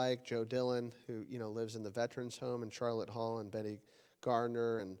would like, Joe Dillon, who lives in the Veterans Home in Charlotte Hall, and Betty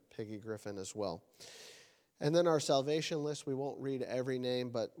Gardner and Peggy Griffin as well. And then our salvation list, we won't read every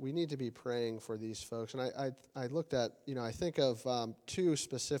name, but we need to be praying for these folks. And I looked at, I think of two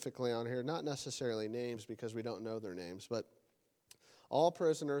specifically on here, not necessarily names because we don't know their names, but all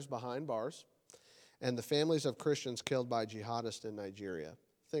prisoners behind bars, and the families of Christians killed by jihadists in Nigeria.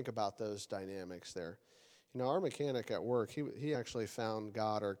 Think about those dynamics there. Our mechanic at work, he actually found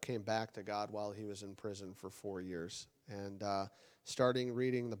God or came back to God while he was in prison for 4 years. And starting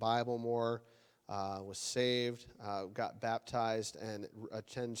reading the Bible more, was saved, got baptized, and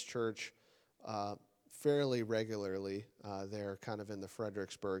attends church fairly regularly there kind of in the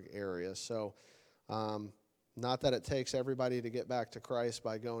Fredericksburg area. So not that it takes everybody to get back to Christ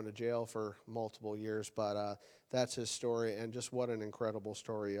by going to jail for multiple years, but that's his story, and just what an incredible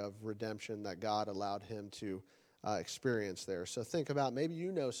story of redemption that God allowed him to experience there. So think about maybe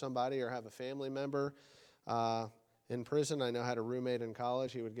somebody or have a family member in prison. I know I had a roommate in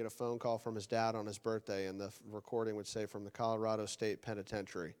college. He would get a phone call from his dad on his birthday, and the recording would say from the Colorado State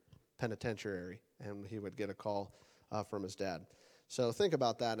Penitentiary, and he would get a call from his dad. So think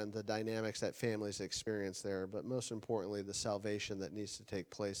about that and the dynamics that families experience there, but most importantly, the salvation that needs to take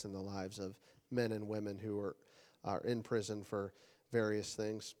place in the lives of men and women who are in prison for various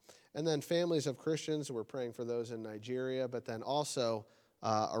things. And then families of Christians, we're praying for those in Nigeria, but then also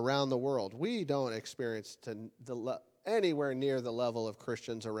around the world. We don't experience anywhere near the level of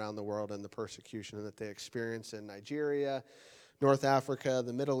Christians around the world and the persecution that they experience in Nigeria, North Africa,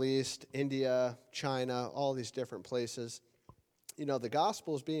 the Middle East, India, China, all these different places. The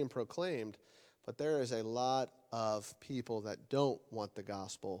gospel is being proclaimed, but there is a lot of people that don't want the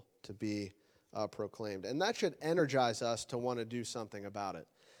gospel to be proclaimed. And that should energize us to want to do something about it.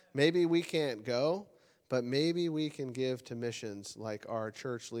 Maybe we can't go, but maybe we can give to missions like our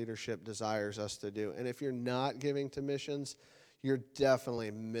church leadership desires us to do. And if you're not giving to missions, you're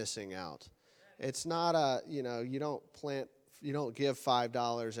definitely missing out. It's not you don't give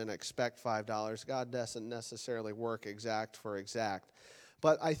 $5 and expect $5. God doesn't necessarily work exact for exact.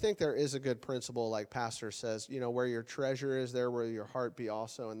 But I think there is a good principle, like Pastor says, where your treasure is, there will your heart be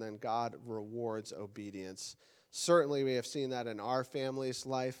also, and then God rewards obedience. Certainly we have seen that in our family's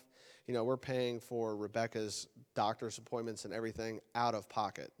life. We're paying for Rebecca's doctor's appointments and everything out of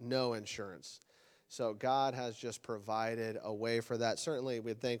pocket, no insurance. So God has just provided a way for that. Certainly,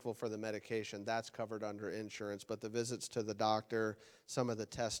 we're thankful for the medication. That's covered under insurance. But the visits to the doctor, some of the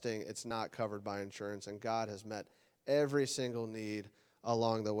testing, it's not covered by insurance. And God has met every single need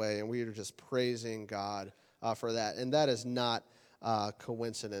along the way. And we are just praising God for that. And that is not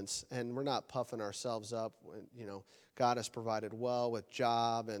coincidence. And we're not puffing ourselves up. God has provided well with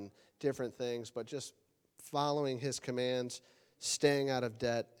job and different things, but just following his commands, staying out of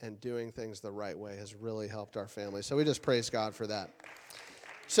debt, and doing things the right way has really helped our family. So we just praise God for that.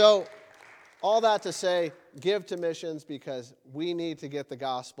 So all that to say, give to missions because we need to get the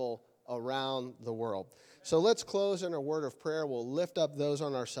gospel around the world. So let's close in a word of prayer. We'll lift up those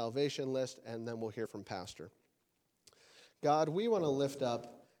on our salvation list, and then we'll hear from Pastor. God, we want to lift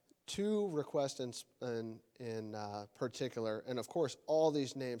up two requests in particular, and of course, all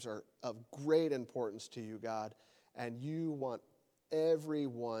these names are of great importance to you, God, and you want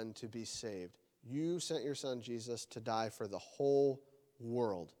everyone to be saved. You sent your son Jesus to die for the whole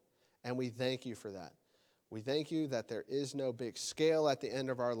world, and we thank you for that. We thank you that there is no big scale at the end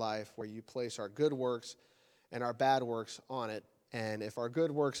of our life where you place our good works and our bad works on it, and if our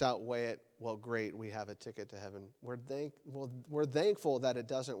good works outweigh it, well, great, we have a ticket to heaven. We're thankful that it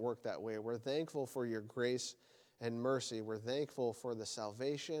doesn't work that way. We're thankful for your grace and mercy. We're thankful for the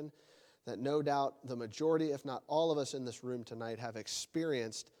salvation that no doubt the majority, if not all of us in this room tonight, have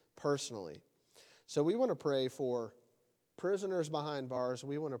experienced personally. So we want to pray for prisoners behind bars.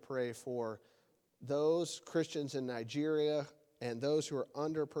 We want to pray for those Christians in Nigeria and those who are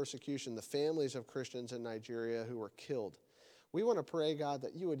under persecution, the families of Christians in Nigeria who were killed. We want to pray, God,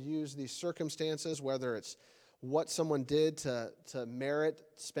 that you would use these circumstances, whether it's what someone did to merit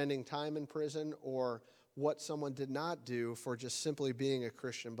spending time in prison or what someone did not do for just simply being a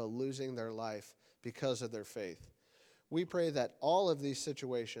Christian but losing their life because of their faith. We pray that all of these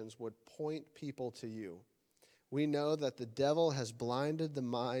situations would point people to you. We know that the devil has blinded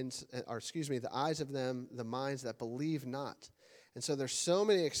the eyes of them, the minds that believe not. And so there's so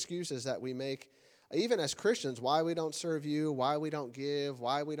many excuses that we make, even as Christians, why we don't serve you, why we don't give,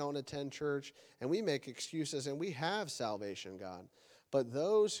 why we don't attend church. And we make excuses, and we have salvation, God. But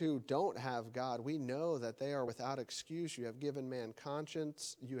those who don't have God, we know that they are without excuse. You have given man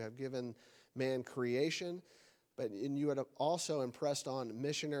conscience. You have given man creation. And you had also impressed on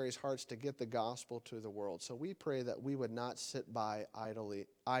missionaries' hearts to get the gospel to the world. So we pray that we would not sit by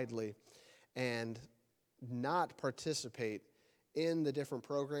idly and not participate in the different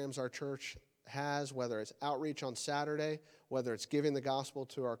programs our church has, whether it's outreach on Saturday, whether it's giving the gospel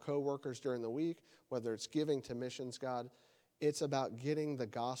to our co-workers during the week, whether it's giving to missions, God. It's about getting the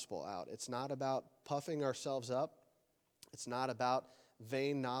gospel out. It's not about puffing ourselves up. It's not about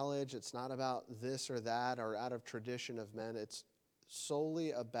vain knowledge. It's not about this or that or out of tradition of men. It's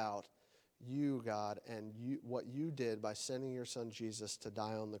solely about you, God, and what you did by sending your son Jesus to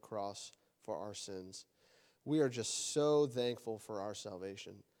die on the cross for our sins. We are just so thankful for our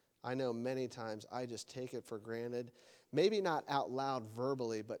salvation. I know many times I just take it for granted, maybe not out loud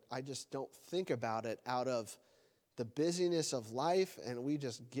verbally, but I just don't think about it out of the busyness of life, and we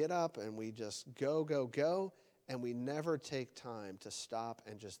just get up and we just go, and we never take time to stop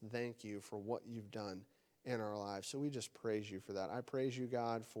and just thank you for what you've done in our lives. So we just praise you for that. I praise you,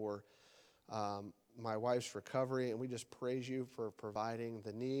 God, for my wife's recovery, and we just praise you for providing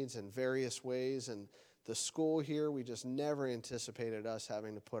the needs in various ways. And the school here, we just never anticipated us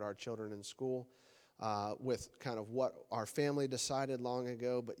having to put our children in school with kind of what our family decided long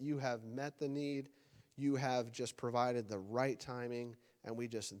ago, but you have met the need. You have just provided the right timing, and we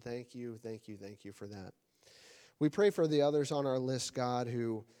just thank you for that. We pray for the others on our list, God,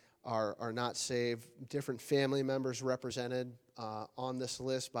 who are not saved, different family members represented on this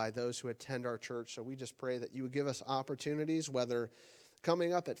list by those who attend our church. So we just pray that you would give us opportunities, whether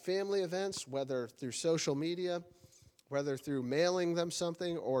coming up at family events, whether through social media, whether through mailing them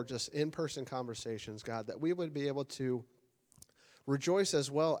something, or just in-person conversations, God, that we would be able to rejoice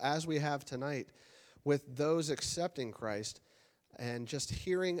as well as we have tonight with those accepting Christ and just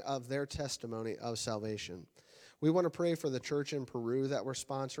hearing of their testimony of salvation. We want to pray for the church in Peru that we're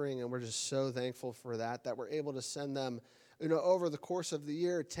sponsoring, and we're just so thankful for that we're able to send them, over the course of the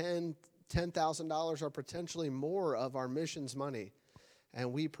year, $10,000 or potentially more of our missions money.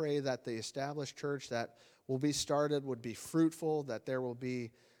 And we pray that the established church that will be started would be fruitful, that there will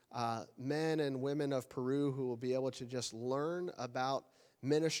be men and women of Peru who will be able to just learn about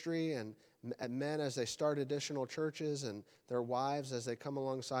ministry, and men as they start additional churches, and their wives as they come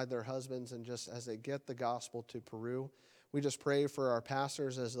alongside their husbands, and just as they get the gospel to Peru. We just pray for our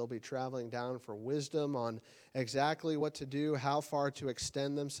pastors as they'll be traveling down for wisdom on exactly what to do, how far to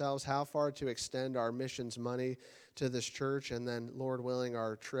extend themselves, how far to extend our missions money to this church, and then, Lord willing,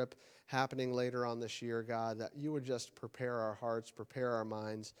 our trip happening later on this year, God, that you would just prepare our hearts, prepare our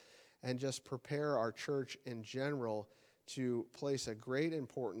minds, and just prepare our church in general to place a great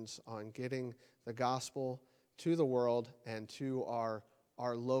importance on getting the gospel to the world and to our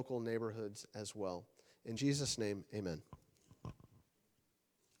local neighborhoods as well. In Jesus' name, amen.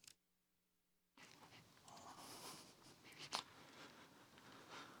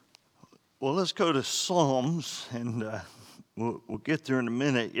 Well, let's go to Psalms, and we'll get there in a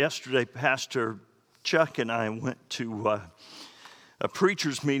minute. Yesterday, Pastor Chuck and I went to a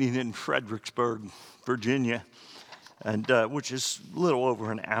preacher's meeting in Fredericksburg, Virginia, and which is a little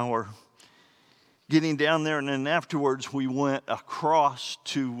over an hour. Getting down there, and then afterwards we went across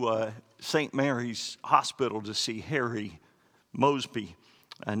to St. Mary's Hospital to see Harry Mosby,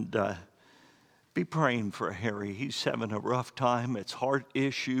 and be praying for Harry. He's having a rough time. It's heart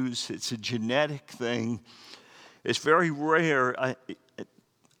issues. It's a genetic thing. It's very rare.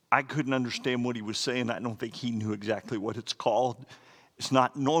 I couldn't understand what he was saying. I don't think he knew exactly what it's called. It's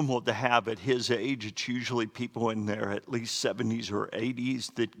not normal to have at his age. It's usually people in their at least 70s or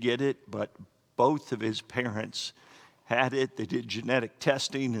 80s that get it, but both of his parents had it. They did genetic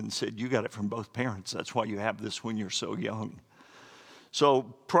testing and said, you got it from both parents. That's why you have this when you're so young. So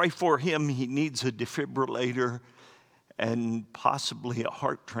pray for him. He needs a defibrillator and possibly a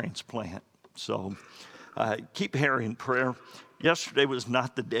heart transplant. So keep Harry in prayer. Yesterday was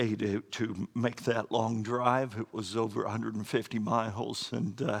not the day to make that long drive. It was over 150 miles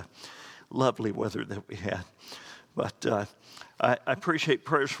and lovely weather that we had. But I appreciate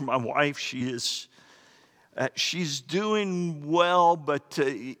prayers for my wife. She's doing well, but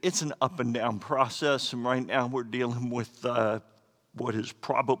it's an up and down process. And right now we're dealing with what is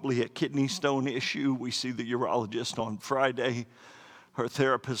probably a kidney stone issue. We see the urologist on Friday. Her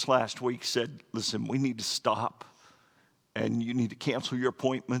therapist last week said, listen, we need to stop, and you need to cancel your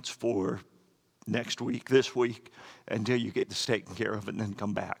appointments for next week, this week, until you get this taken care of and then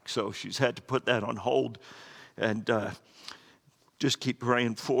come back. So she's had to put that on hold, and just keep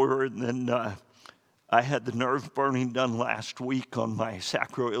praying for her. And then I had the nerve burning done last week on my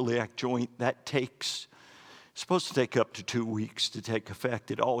sacroiliac joint. It's supposed to take up to 2 weeks to take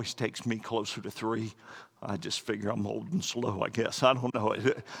effect. It always takes me closer to 3. I just figure I'm old and slow, I guess. I don't know.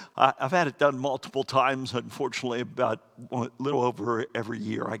 I've had it done multiple times. Unfortunately, about a little over every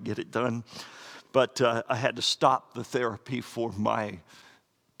year I get it done. But I had to stop the therapy for my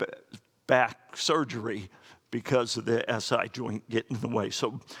back surgery because of the SI joint getting in the way.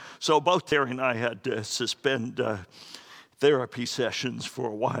 So both Terry and I had to suspend therapy sessions for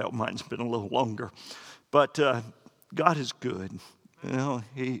a while. Mine's been a little longer. But God is good. You know,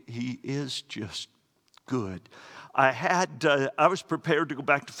 He is just good. I was prepared to go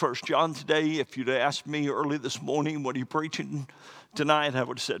back to 1 John today. If you'd asked me early this morning, what are you preaching tonight? I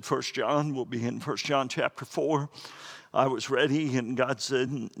would have said 1 John. We'll be in 1 John chapter 4. I was ready, and God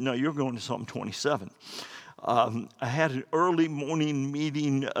said, no, you're going to Psalm 27. I had an early morning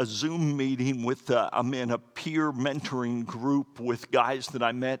meeting, a Zoom meeting with, I'm in a peer mentoring group with guys that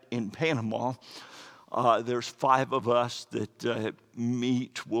I met in Panama. There's 5 of us that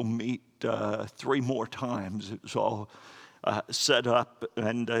we'll meet 3 more times. It's all set up,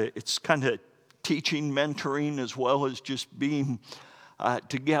 and it's kind of teaching, mentoring, as well as just being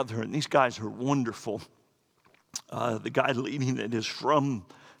together. And these guys are wonderful. The guy leading it is from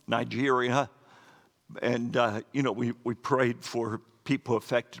Nigeria. And, we prayed for people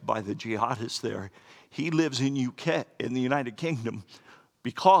affected by the jihadists there. He lives in UK, in the United Kingdom,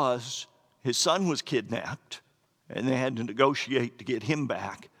 because his son was kidnapped, and they had to negotiate to get him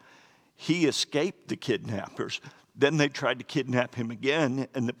back. He escaped the kidnappers. Then they tried to kidnap him again,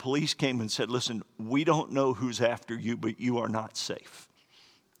 and the police came and said, listen, we don't know who's after you, but you are not safe.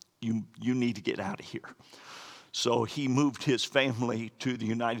 You need to get out of here. So he moved his family to the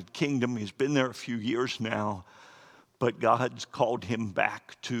United Kingdom. He's been there a few years now, but God's called him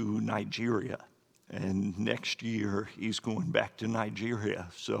back to Nigeria. And next year, he's going back to Nigeria.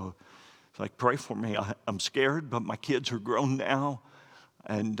 So it's like, pray for me. I'm scared, but my kids are grown now.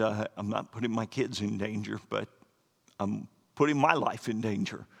 And I'm not putting my kids in danger, but I'm putting my life in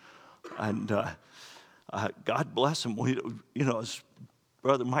danger. And God bless him. As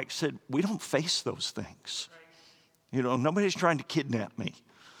Brother Mike said, we don't face those things. Nobody's trying to kidnap me.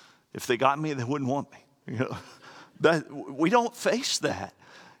 If they got me, they wouldn't want me. We don't face that.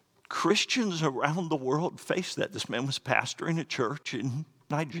 Christians around the world face that. This man was pastoring a church in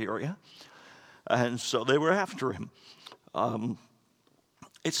Nigeria, and so they were after him.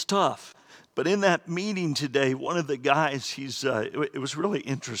 It's tough. But in that meeting today, one of the guys, it was really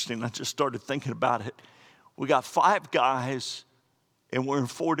interesting. I just started thinking about it. We got 5 guys, and we're in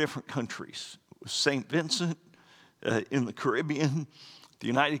 4 different countries. St. Vincent, in the Caribbean, the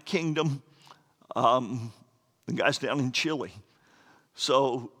United Kingdom, the guys down in Chile.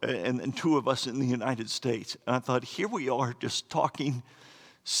 So, and then 2 of us in the United States. And I thought, here we are just talking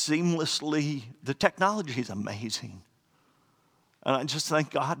seamlessly. The technology is amazing. And I just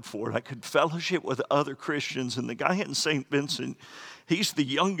thank God for it. I could fellowship with other Christians. And the guy in St. Vincent, he's the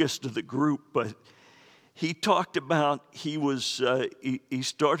youngest of the group, but he talked about he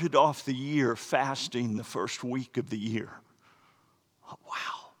started off the year fasting the first week of the year. Oh,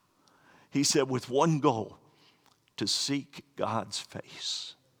 wow. He said with one goal, to seek God's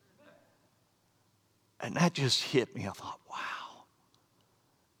face. And that just hit me. I thought, wow.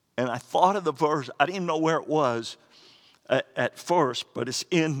 And I thought of the verse. I didn't know where it was at first, but it's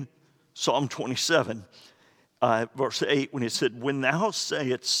in Psalm 27, verse 8, when it said, when thou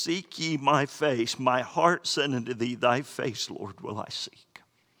sayest, seek ye my face, my heart said unto thee, thy face, Lord, will I seek.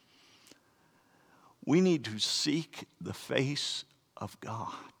 We need to seek the face of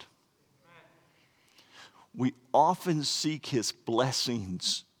God. We often seek his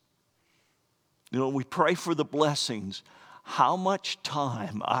blessings. You know, we pray for the blessings. How much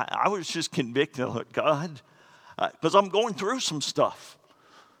time? I was just convicted of it, God, because I'm going through some stuff.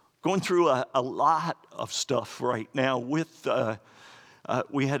 Going through a lot of stuff right now with,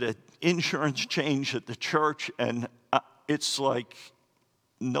 we had an insurance change at the church, and it's like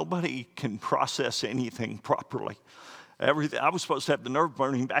nobody can process anything properly. I was supposed to have the nerve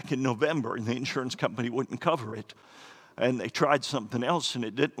burning back in November, and the insurance company wouldn't cover it. And they tried something else, and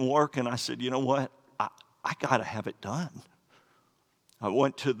it didn't work. And I said, you know what? I got to have it done. I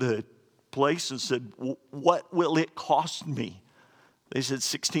went to the place and said, what will it cost me? They said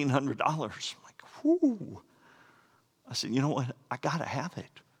 $1,600. I'm like, whoo. I said, you know what? I got to have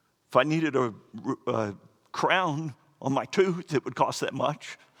it. If I needed a crown on my tooth, it would cost that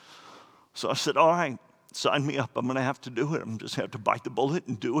much. So I said, all right. Sign me up. I'm going to have to do it. I'm just going to have to bite the bullet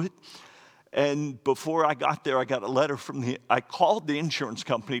and do it. And before I got there, I got a letter I called the insurance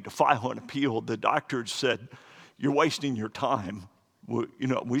company to file an appeal. The doctor said, you're wasting your time.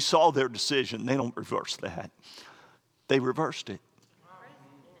 We saw their decision. They don't reverse that. They reversed it.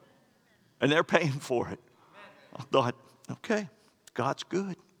 And they're paying for it. I thought, okay, God's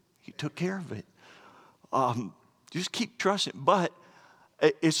good. He took care of it. Just keep trusting. But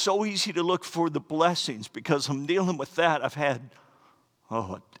it's so easy to look for the blessings because I'm dealing with that. I've had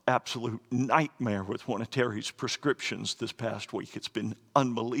an absolute nightmare with one of Terry's prescriptions this past week. It's been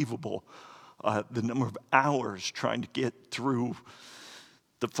unbelievable. The number of hours trying to get through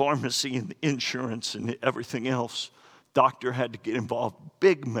the pharmacy and the insurance and everything else. Doctor had to get involved.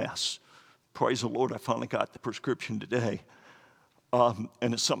 Big mess. Praise the Lord, I finally got the prescription today. And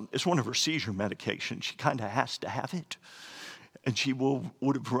it's one of her seizure medications. She kind of has to have it. And she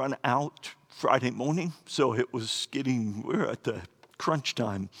would have run out Friday morning, so we're at the crunch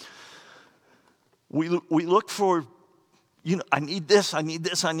time. We look for, I need this, I need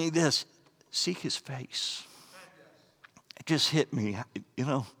this, I need this. Seek his face. It just hit me,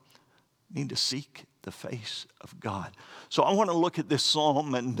 need to seek the face of God. So I want to look at this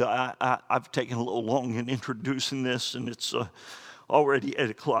psalm, and I've taken a little long in introducing this, and it's already 8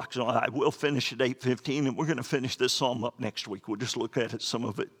 o'clock, so I will finish at 8:15, and we're going to finish this psalm up next week. We'll just look at it, some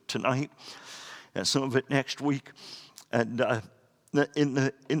of it tonight, and some of it next week. And in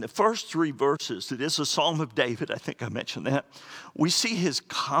the first 3 verses, it is a psalm of David. I think I mentioned that. We see his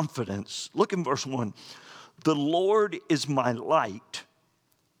confidence. Look in verse 1. The Lord is my light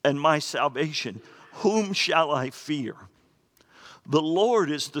and my salvation. Whom shall I fear? The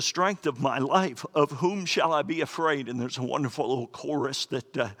Lord is the strength of my life. Of whom shall I be afraid? And there's a wonderful little chorus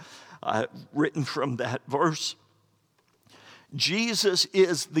that written from that verse. Jesus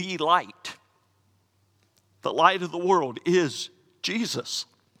is the light. The light of the world is Jesus.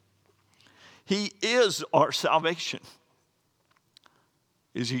 He is our salvation.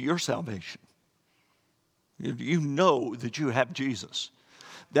 Is he your salvation? Do you know that you have Jesus?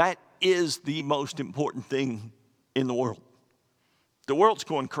 That is the most important thing in the world. The world's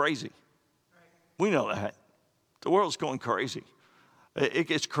going crazy. We know that. The world's going crazy. It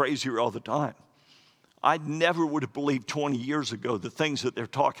gets crazier all the time. I never would have believed 20 years ago the things that they're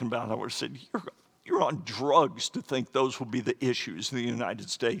talking about. I would have said, you're on drugs to think those will be the issues in the United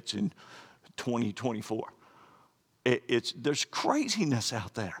States in 2024. There's craziness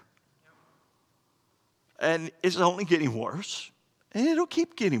out there. And it's only getting worse. And it'll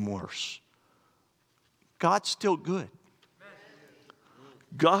keep getting worse. God's still good.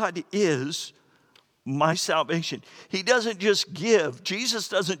 God is my salvation. He doesn't just give. Jesus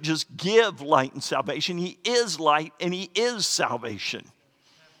doesn't just give light and salvation. He is light and he is salvation.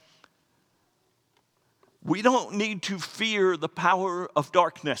 We don't need to fear the power of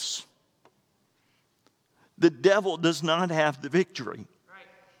darkness. The devil does not have the victory.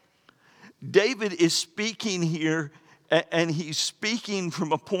 David is speaking here, And he's speaking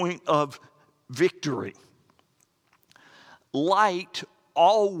from a point of victory. Light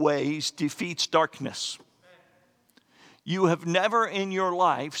always defeats darkness. You have never in your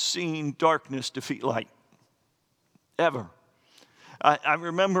life seen darkness defeat light. Ever. I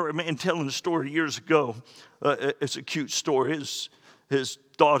remember a man telling a story years ago. It's a cute story. His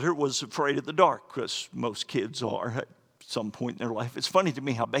daughter was afraid of the dark, as most kids are at some point in their life. It's funny to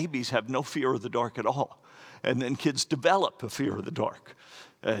me how babies have no fear of the dark at all. And then kids develop a fear of the dark.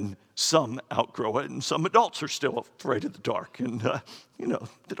 And some outgrow it, and some adults are still afraid of the dark. And,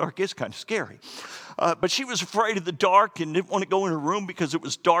 the dark is kind of scary. But she was afraid of the dark and didn't want to go in her room because it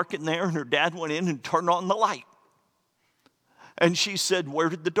was dark in there, and her dad went in and turned on the light. And she said, "Where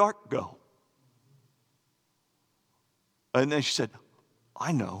did the dark go?" And then she said,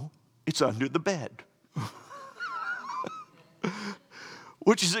 "I know, it's under the bed."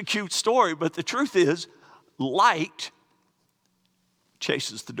 Which is a cute story, but the truth is, light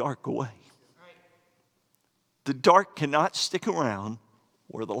chases the dark away. The dark cannot stick around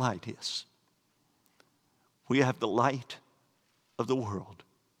where the light is. We have the light of the world,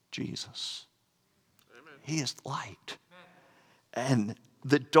 Jesus. Amen. He is light. And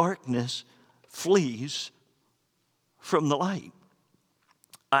the darkness flees from the light.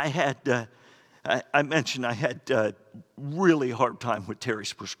 I mentioned I had a really hard time with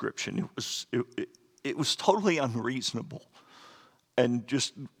Terry's prescription. It was totally unreasonable and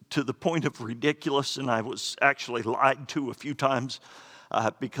just to the point of ridiculous, and I was actually lied to a few times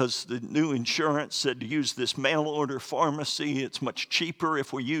because the new insurance said to use this mail order pharmacy. It's much cheaper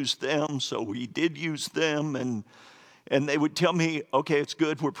if we use them, so we did use them, and they would tell me, "Okay, it's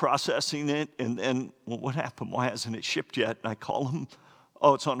good, we're processing it," and then, "Well, what happened? Why hasn't it shipped yet?" And I call them,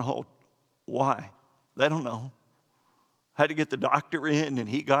 "Oh, it's on hold." Why? They don't know. Had to get the doctor in, and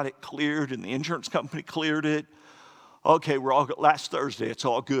he got it cleared, and the insurance company cleared it. Okay, last Thursday, it's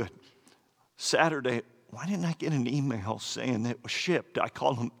all good. Saturday, why didn't I get an email saying that it was shipped? I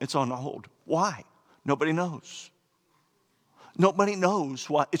called them, "It's on hold." Why? Nobody knows. Nobody knows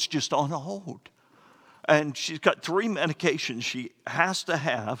why. It's just on hold. And she's got 3 medications she has to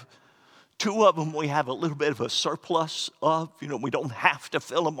have. 2 of them we have a little bit of a surplus of. We don't have to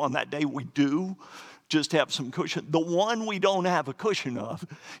fill them on that day. We do just have some cushion. The one we don't have a cushion of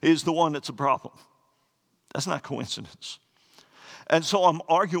is the one that's a problem. That's not coincidence. And so I'm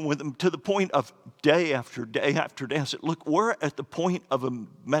arguing with them to the point of day after day after day. I said, "Look, we're at the point of a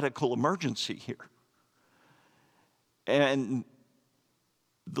medical emergency here." And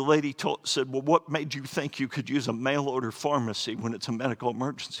the lady said, "Well, what made you think you could use a mail order pharmacy when it's a medical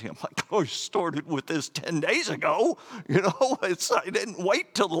emergency?" I'm like, "Oh, I started with this 10 days ago. I didn't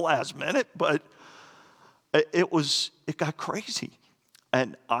wait till the last minute," but it got crazy.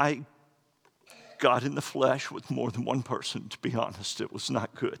 And I got in the flesh with more than one person, to be honest. It was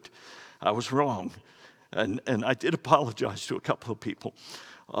not good. I was wrong. And I did apologize to a couple of people.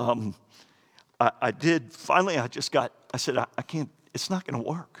 I did. Finally, I said, I can't, it's not going to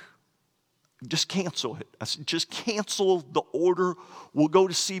work. Just cancel it. I said, just cancel the order. We'll go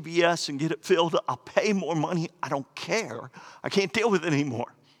to CVS and get it filled. I'll pay more money. I don't care. I can't deal with it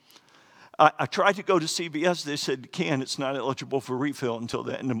anymore. I tried to go to CVS. They said, it's not eligible for refill until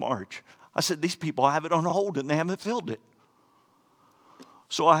the end of March. I said, these people have it on hold and they haven't filled it.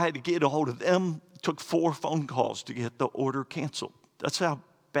 So I had to get a hold of them. It took 4 phone calls to get the order canceled. That's how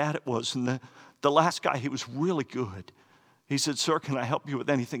bad it was. And the last guy, he was really good. He said, "Sir, can I help you with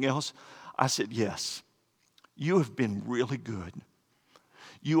anything else?" I said, "Yes. You have been really good.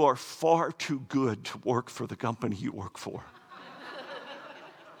 You are far too good to work for the company you work for.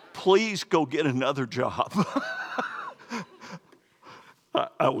 Please go get another job."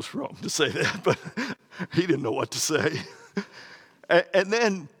 I was wrong to say that, but he didn't know what to say. And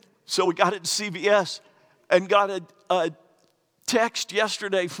then, so we got it to CVS and got a text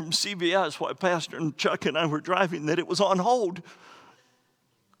yesterday from CVS while Pastor and Chuck and I were driving that it was on hold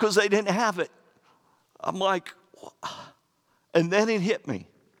because they didn't have it. I'm like, and then it hit me.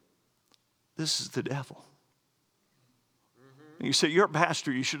 This is the devil. And you say, "You're a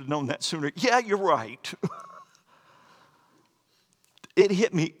pastor, you should have known that sooner." Yeah, you're right. It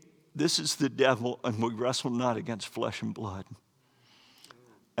hit me. This is the devil, and we wrestle not against flesh and blood.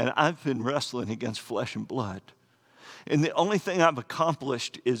 And I've been wrestling against flesh and blood. And the only thing I've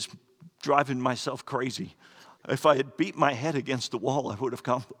accomplished is driving myself crazy. If I had beat my head against the wall, I would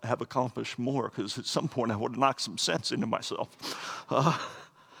have accomplished more, because at some point I would have knocked some sense into myself.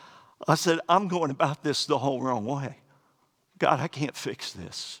 I said, I'm going about this the whole wrong way. God, I can't fix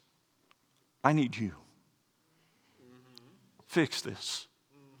this. I need you. Fix this.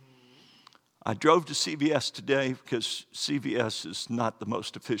 I drove to CVS today because CVS is not the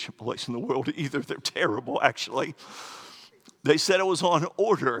most efficient place in the world either. They're terrible, actually. They said it was on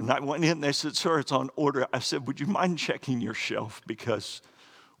order, and I went in. They said, "Sir, it's on order." I said, "Would you mind checking your shelf? Because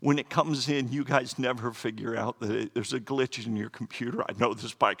when it comes in, you guys never figure out that there's a glitch in your computer. I know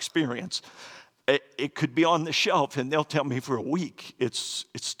this by experience. It could be on the shelf, and they'll tell me for a week it's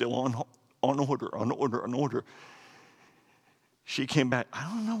still on order. She came back, "I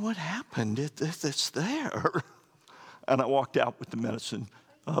don't know what happened. It's there." And I walked out with the medicine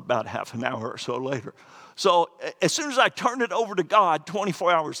about half an hour or so later. So as soon as I turned it over to God,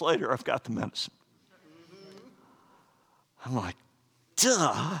 24 hours later, I've got the medicine. I'm like,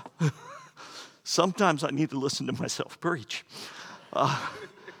 duh. Sometimes I need to listen to myself preach.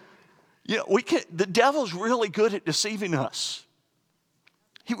 The devil's really good at deceiving us.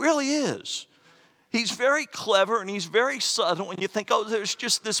 He really is. He's very clever and he's very subtle, and you think, oh, there's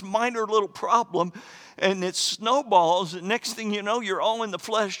just this minor little problem, and it snowballs, and next thing you know, you're all in the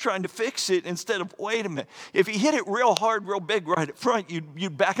flesh trying to fix it instead of, wait a minute. If he hit it real hard, real big right up front,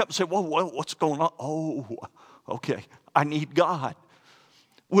 you'd back up and say, whoa, what's going on? Oh, okay, I need God.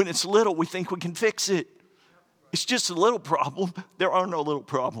 When it's little, we think we can fix it. It's just a little problem. There are no little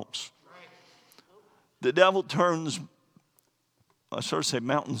problems. The devil turns, I sort of say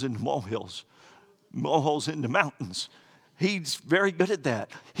mountains into molehills. Molehills into mountains. He's very good at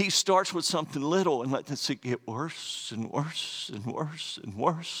that. He starts with something little and lets it get worse and worse and worse and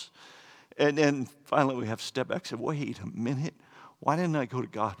worse. And then finally we have to step back and say, wait a minute. Why didn't I go to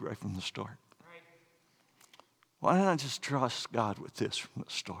God right from the start? Why didn't I just trust God with this from the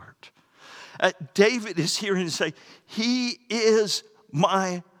start? David is here and say, He is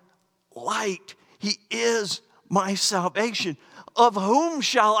my light. He is my salvation. Of whom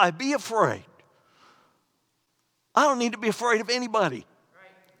shall I be afraid? I don't need to be afraid of anybody.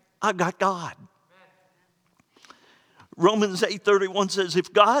 I've got God. Romans 8:31 says,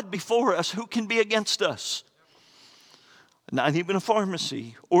 if God be for us, who can be against us? Not even a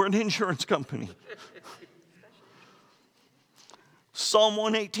pharmacy or an insurance company. Psalm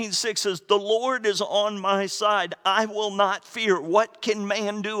 118:6 says, the Lord is on my side. I will not fear. What can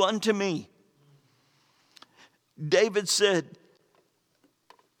man do unto me? David said,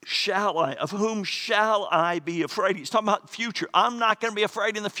 of whom shall I be afraid? He's talking about the future. I'm not going to be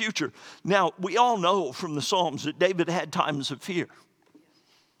afraid in the future. Now, we all know from the Psalms that David had times of fear.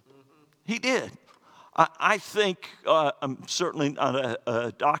 He did. I think, I'm certainly not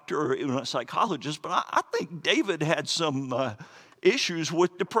a doctor or even a psychologist, but I think David had some issues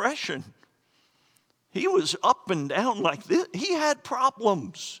with depression. He was up and down like this. He had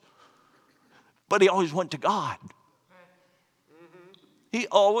problems, but he always went to God. He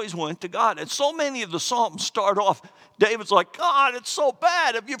always went to God. And so many of the Psalms start off, David's like, God, it's so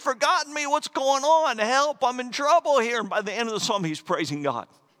bad. Have you forgotten me? What's going on? Help, I'm in trouble here. And by the end of the Psalm, he's praising God.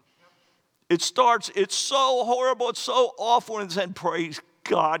 It starts, it's so horrible, it's so awful, and then praise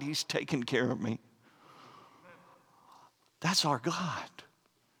God, he's taking care of me. That's our God.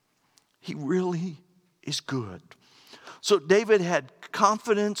 He really is good. So David had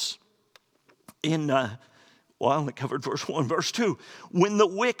confidence in I only covered verse 1. Verse 2, when the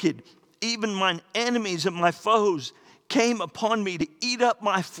wicked, even mine enemies and my foes, came upon me to eat up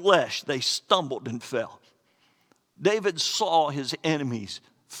my flesh, they stumbled and fell. David saw his enemies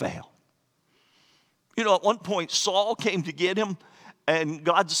fail. You know, at one point, Saul came to get him, and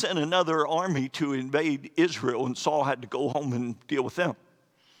God sent another army to invade Israel, and Saul had to go home and deal with them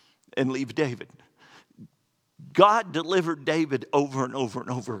and leave David. God delivered David over and over and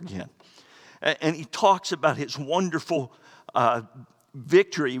over again. And he talks about his wonderful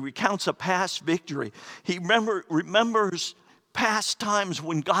victory. He recounts a past victory. He remembers past times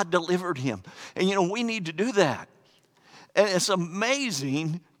when God delivered him. And, you know, we need to do that. And it's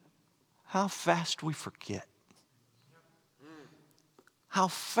amazing how fast we forget. How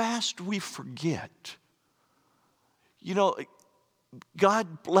fast we forget. You know,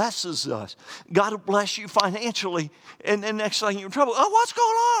 God blesses us. God will bless you financially. And then next thing you're in trouble. Oh, what's going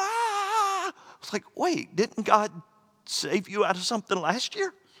on? It's like, wait, didn't God save you out of something last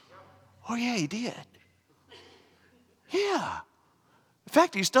year? Oh, yeah, he did. Yeah. In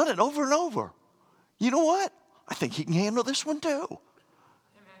fact, he's done it over and over. You know what? I think he can handle this one too.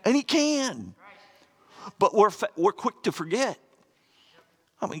 And he can. But we're quick to forget.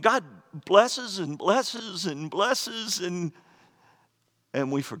 I mean, God blesses and blesses and blesses, and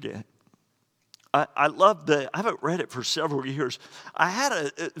we forget. I love I haven't read it for several years. I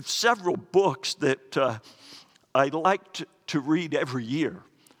had several books that I liked to read every year.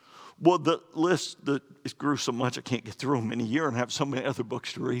 Well, the list, it grew so much I can't get through them in a year and have so many other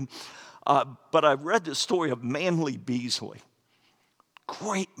books to read. But I read the story of Manly Beasley,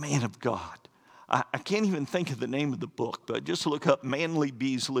 great man of God. I can't even think of the name of the book, but just look up Manly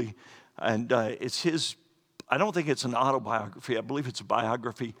Beasley, and it's his, I don't think it's an autobiography, I believe it's a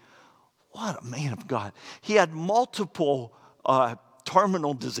biography. What a man of God. He had multiple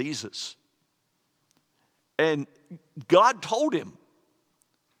terminal diseases. And God told him,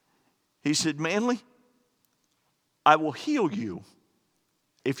 he said, Manly, I will heal you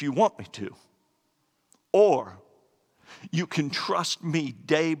if you want me to. Or you can trust me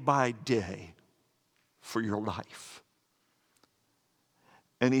day by day for your life.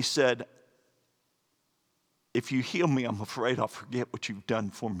 And he said, if you heal me, I'm afraid I'll forget what you've done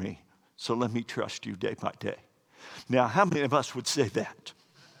for me. So let me trust you day by day. Now, how many of us would say that?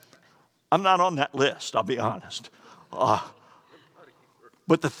 I'm not on that list, I'll be honest.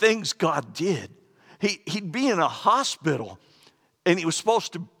 But the things God did, he'd be in a hospital and he was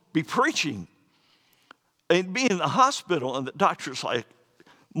supposed to be preaching. And he'd be in the hospital and the doctor's like,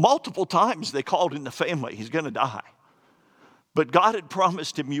 multiple times they called in the family, he's going to die. But God had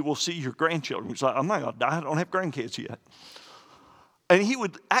promised him, you will see your grandchildren. He's like, I'm not going to die, I don't have grandkids yet. And he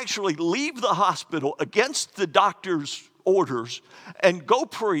would actually leave the hospital against the doctor's orders and go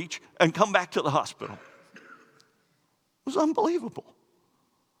preach and come back to the hospital. It was unbelievable.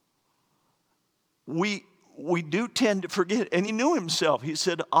 We do tend to forget. And he knew himself. He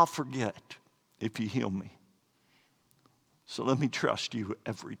said, I'll forget if you heal me. So let me trust you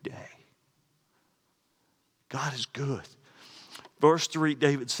every day. God is good. Verse 3,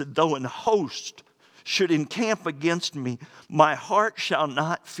 David said, though an host should encamp against me, my heart shall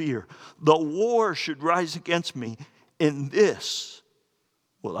not fear. Though war should rise against me, in this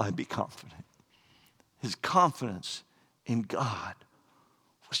will I be confident. His confidence in God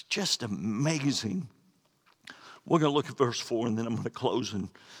was just amazing. We're going to look at verse 4, and then I'm going to close, and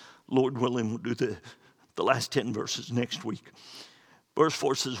Lord willing, we'll do the last 10 verses next week. Verse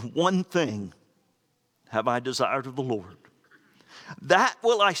 4 says, one thing have I desired of the Lord, that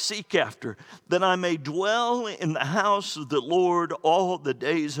will I seek after, that I may dwell in the house of the Lord all the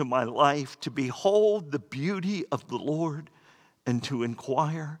days of my life, to behold the beauty of the Lord and to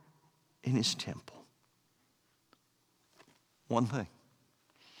inquire in his temple. One thing.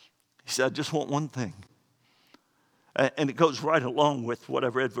 He said, I just want one thing. And it goes right along with what I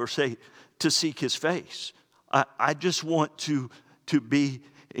read, verse 8, to seek his face. I just want to be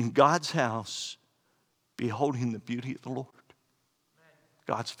in God's house, beholding the beauty of the Lord.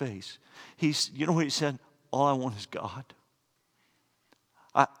 God's face. You know what he said? All I want is God.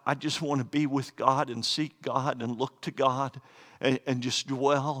 I just want to be with God and seek God and look to God and just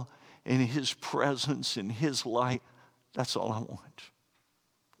dwell in his presence, in his light. That's all I want.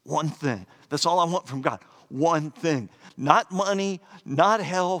 One thing. That's all I want from God. One thing. Not money, not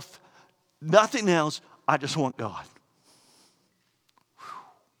health, nothing else. I just want God.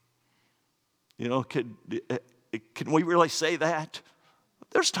 You know, can we really say that?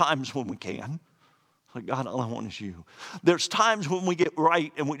 There's times when we can. Like, God, all I want is you. There's times when we get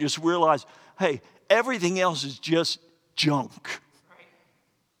right and we just realize, hey, everything else is just junk.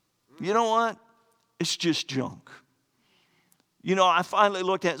 You know what? It's just junk. You know, I finally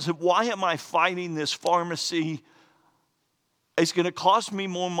looked at it and said, why am I fighting this pharmacy? It's going to cost me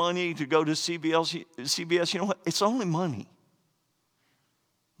more money to go to CVS. You know what? It's only money.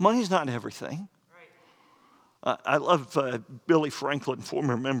 Money's not everything. I love Billy Franklin,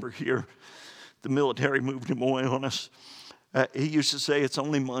 former member here. The military moved him away on us. He used to say, it's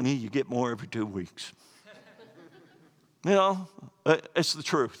only money, you get more every 2 weeks. You know, it's the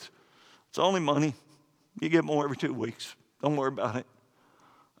truth. It's only money, you get more every 2 weeks. Don't worry about it.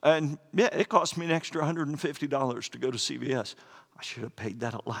 And yeah, it cost me an extra $150 to go to CVS. I should have paid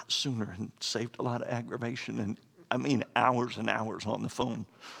that a lot sooner and saved a lot of aggravation and, hours and hours on the phone.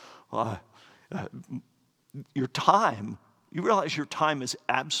 Your time, you realize your time is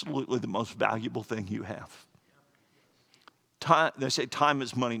absolutely the most valuable thing you have. Time, they say time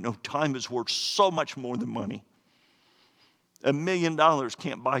is money. No, time is worth so much more than money. $1 million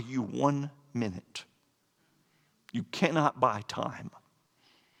can't buy you 1 minute. You cannot buy time.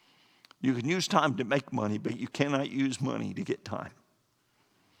 You can use time to make money, but you cannot use money to get time.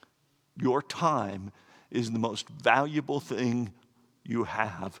 Your time is the most valuable thing you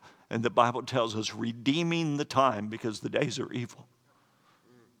have. And the Bible tells us redeeming the time because the days are evil.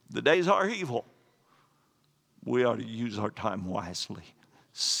 The days are evil. We ought to use our time wisely.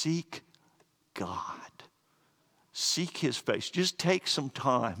 Seek God. Seek his face. Just take some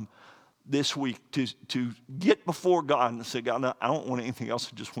time this week to get before God and say, God, I don't want anything else.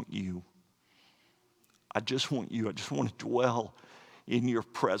 I just want you. I just want you. I just want to dwell in your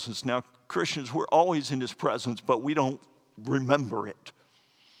presence. Now, Christians, we're always in his presence, but we don't remember it.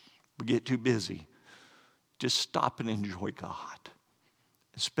 We get too busy. Just stop and enjoy God.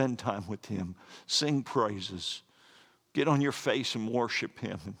 And spend time with him. Sing praises. Get on your face and worship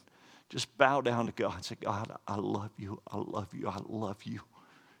him. And just bow down to God and say, God, I love you. I love you. I love you.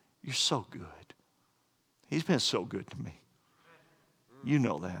 You're so good. He's been so good to me. You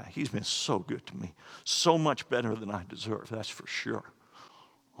know that. He's been so good to me. So much better than I deserve, that's for sure.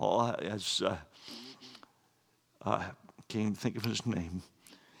 I can't even think of his name.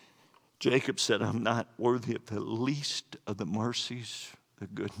 Jacob said, I'm not worthy of the least of the mercies, the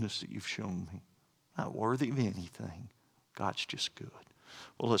goodness that you've shown me. Not worthy of anything. God's just good.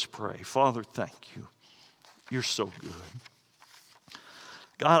 Well, let's pray. Father, thank you. You're so good.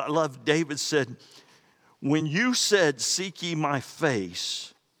 God, I love David said, when you said, seek ye my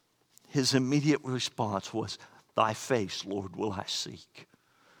face, his immediate response was, thy face, Lord, will I seek.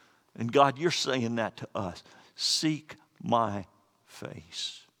 And God, you're saying that to us. Seek my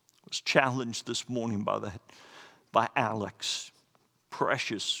face. I was challenged this morning by Alex,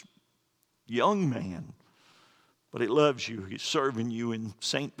 precious young man, but he loves you. He's serving you in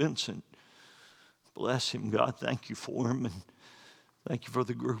St. Vincent. Bless him, God. Thank you for him. And thank you for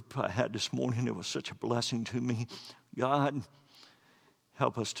the group I had this morning. It was such a blessing to me. God,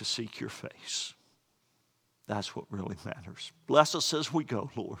 help us to seek your face. That's what really matters. Bless us as we go,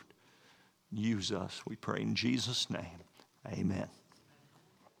 Lord. Use us, we pray in Jesus' name. Amen.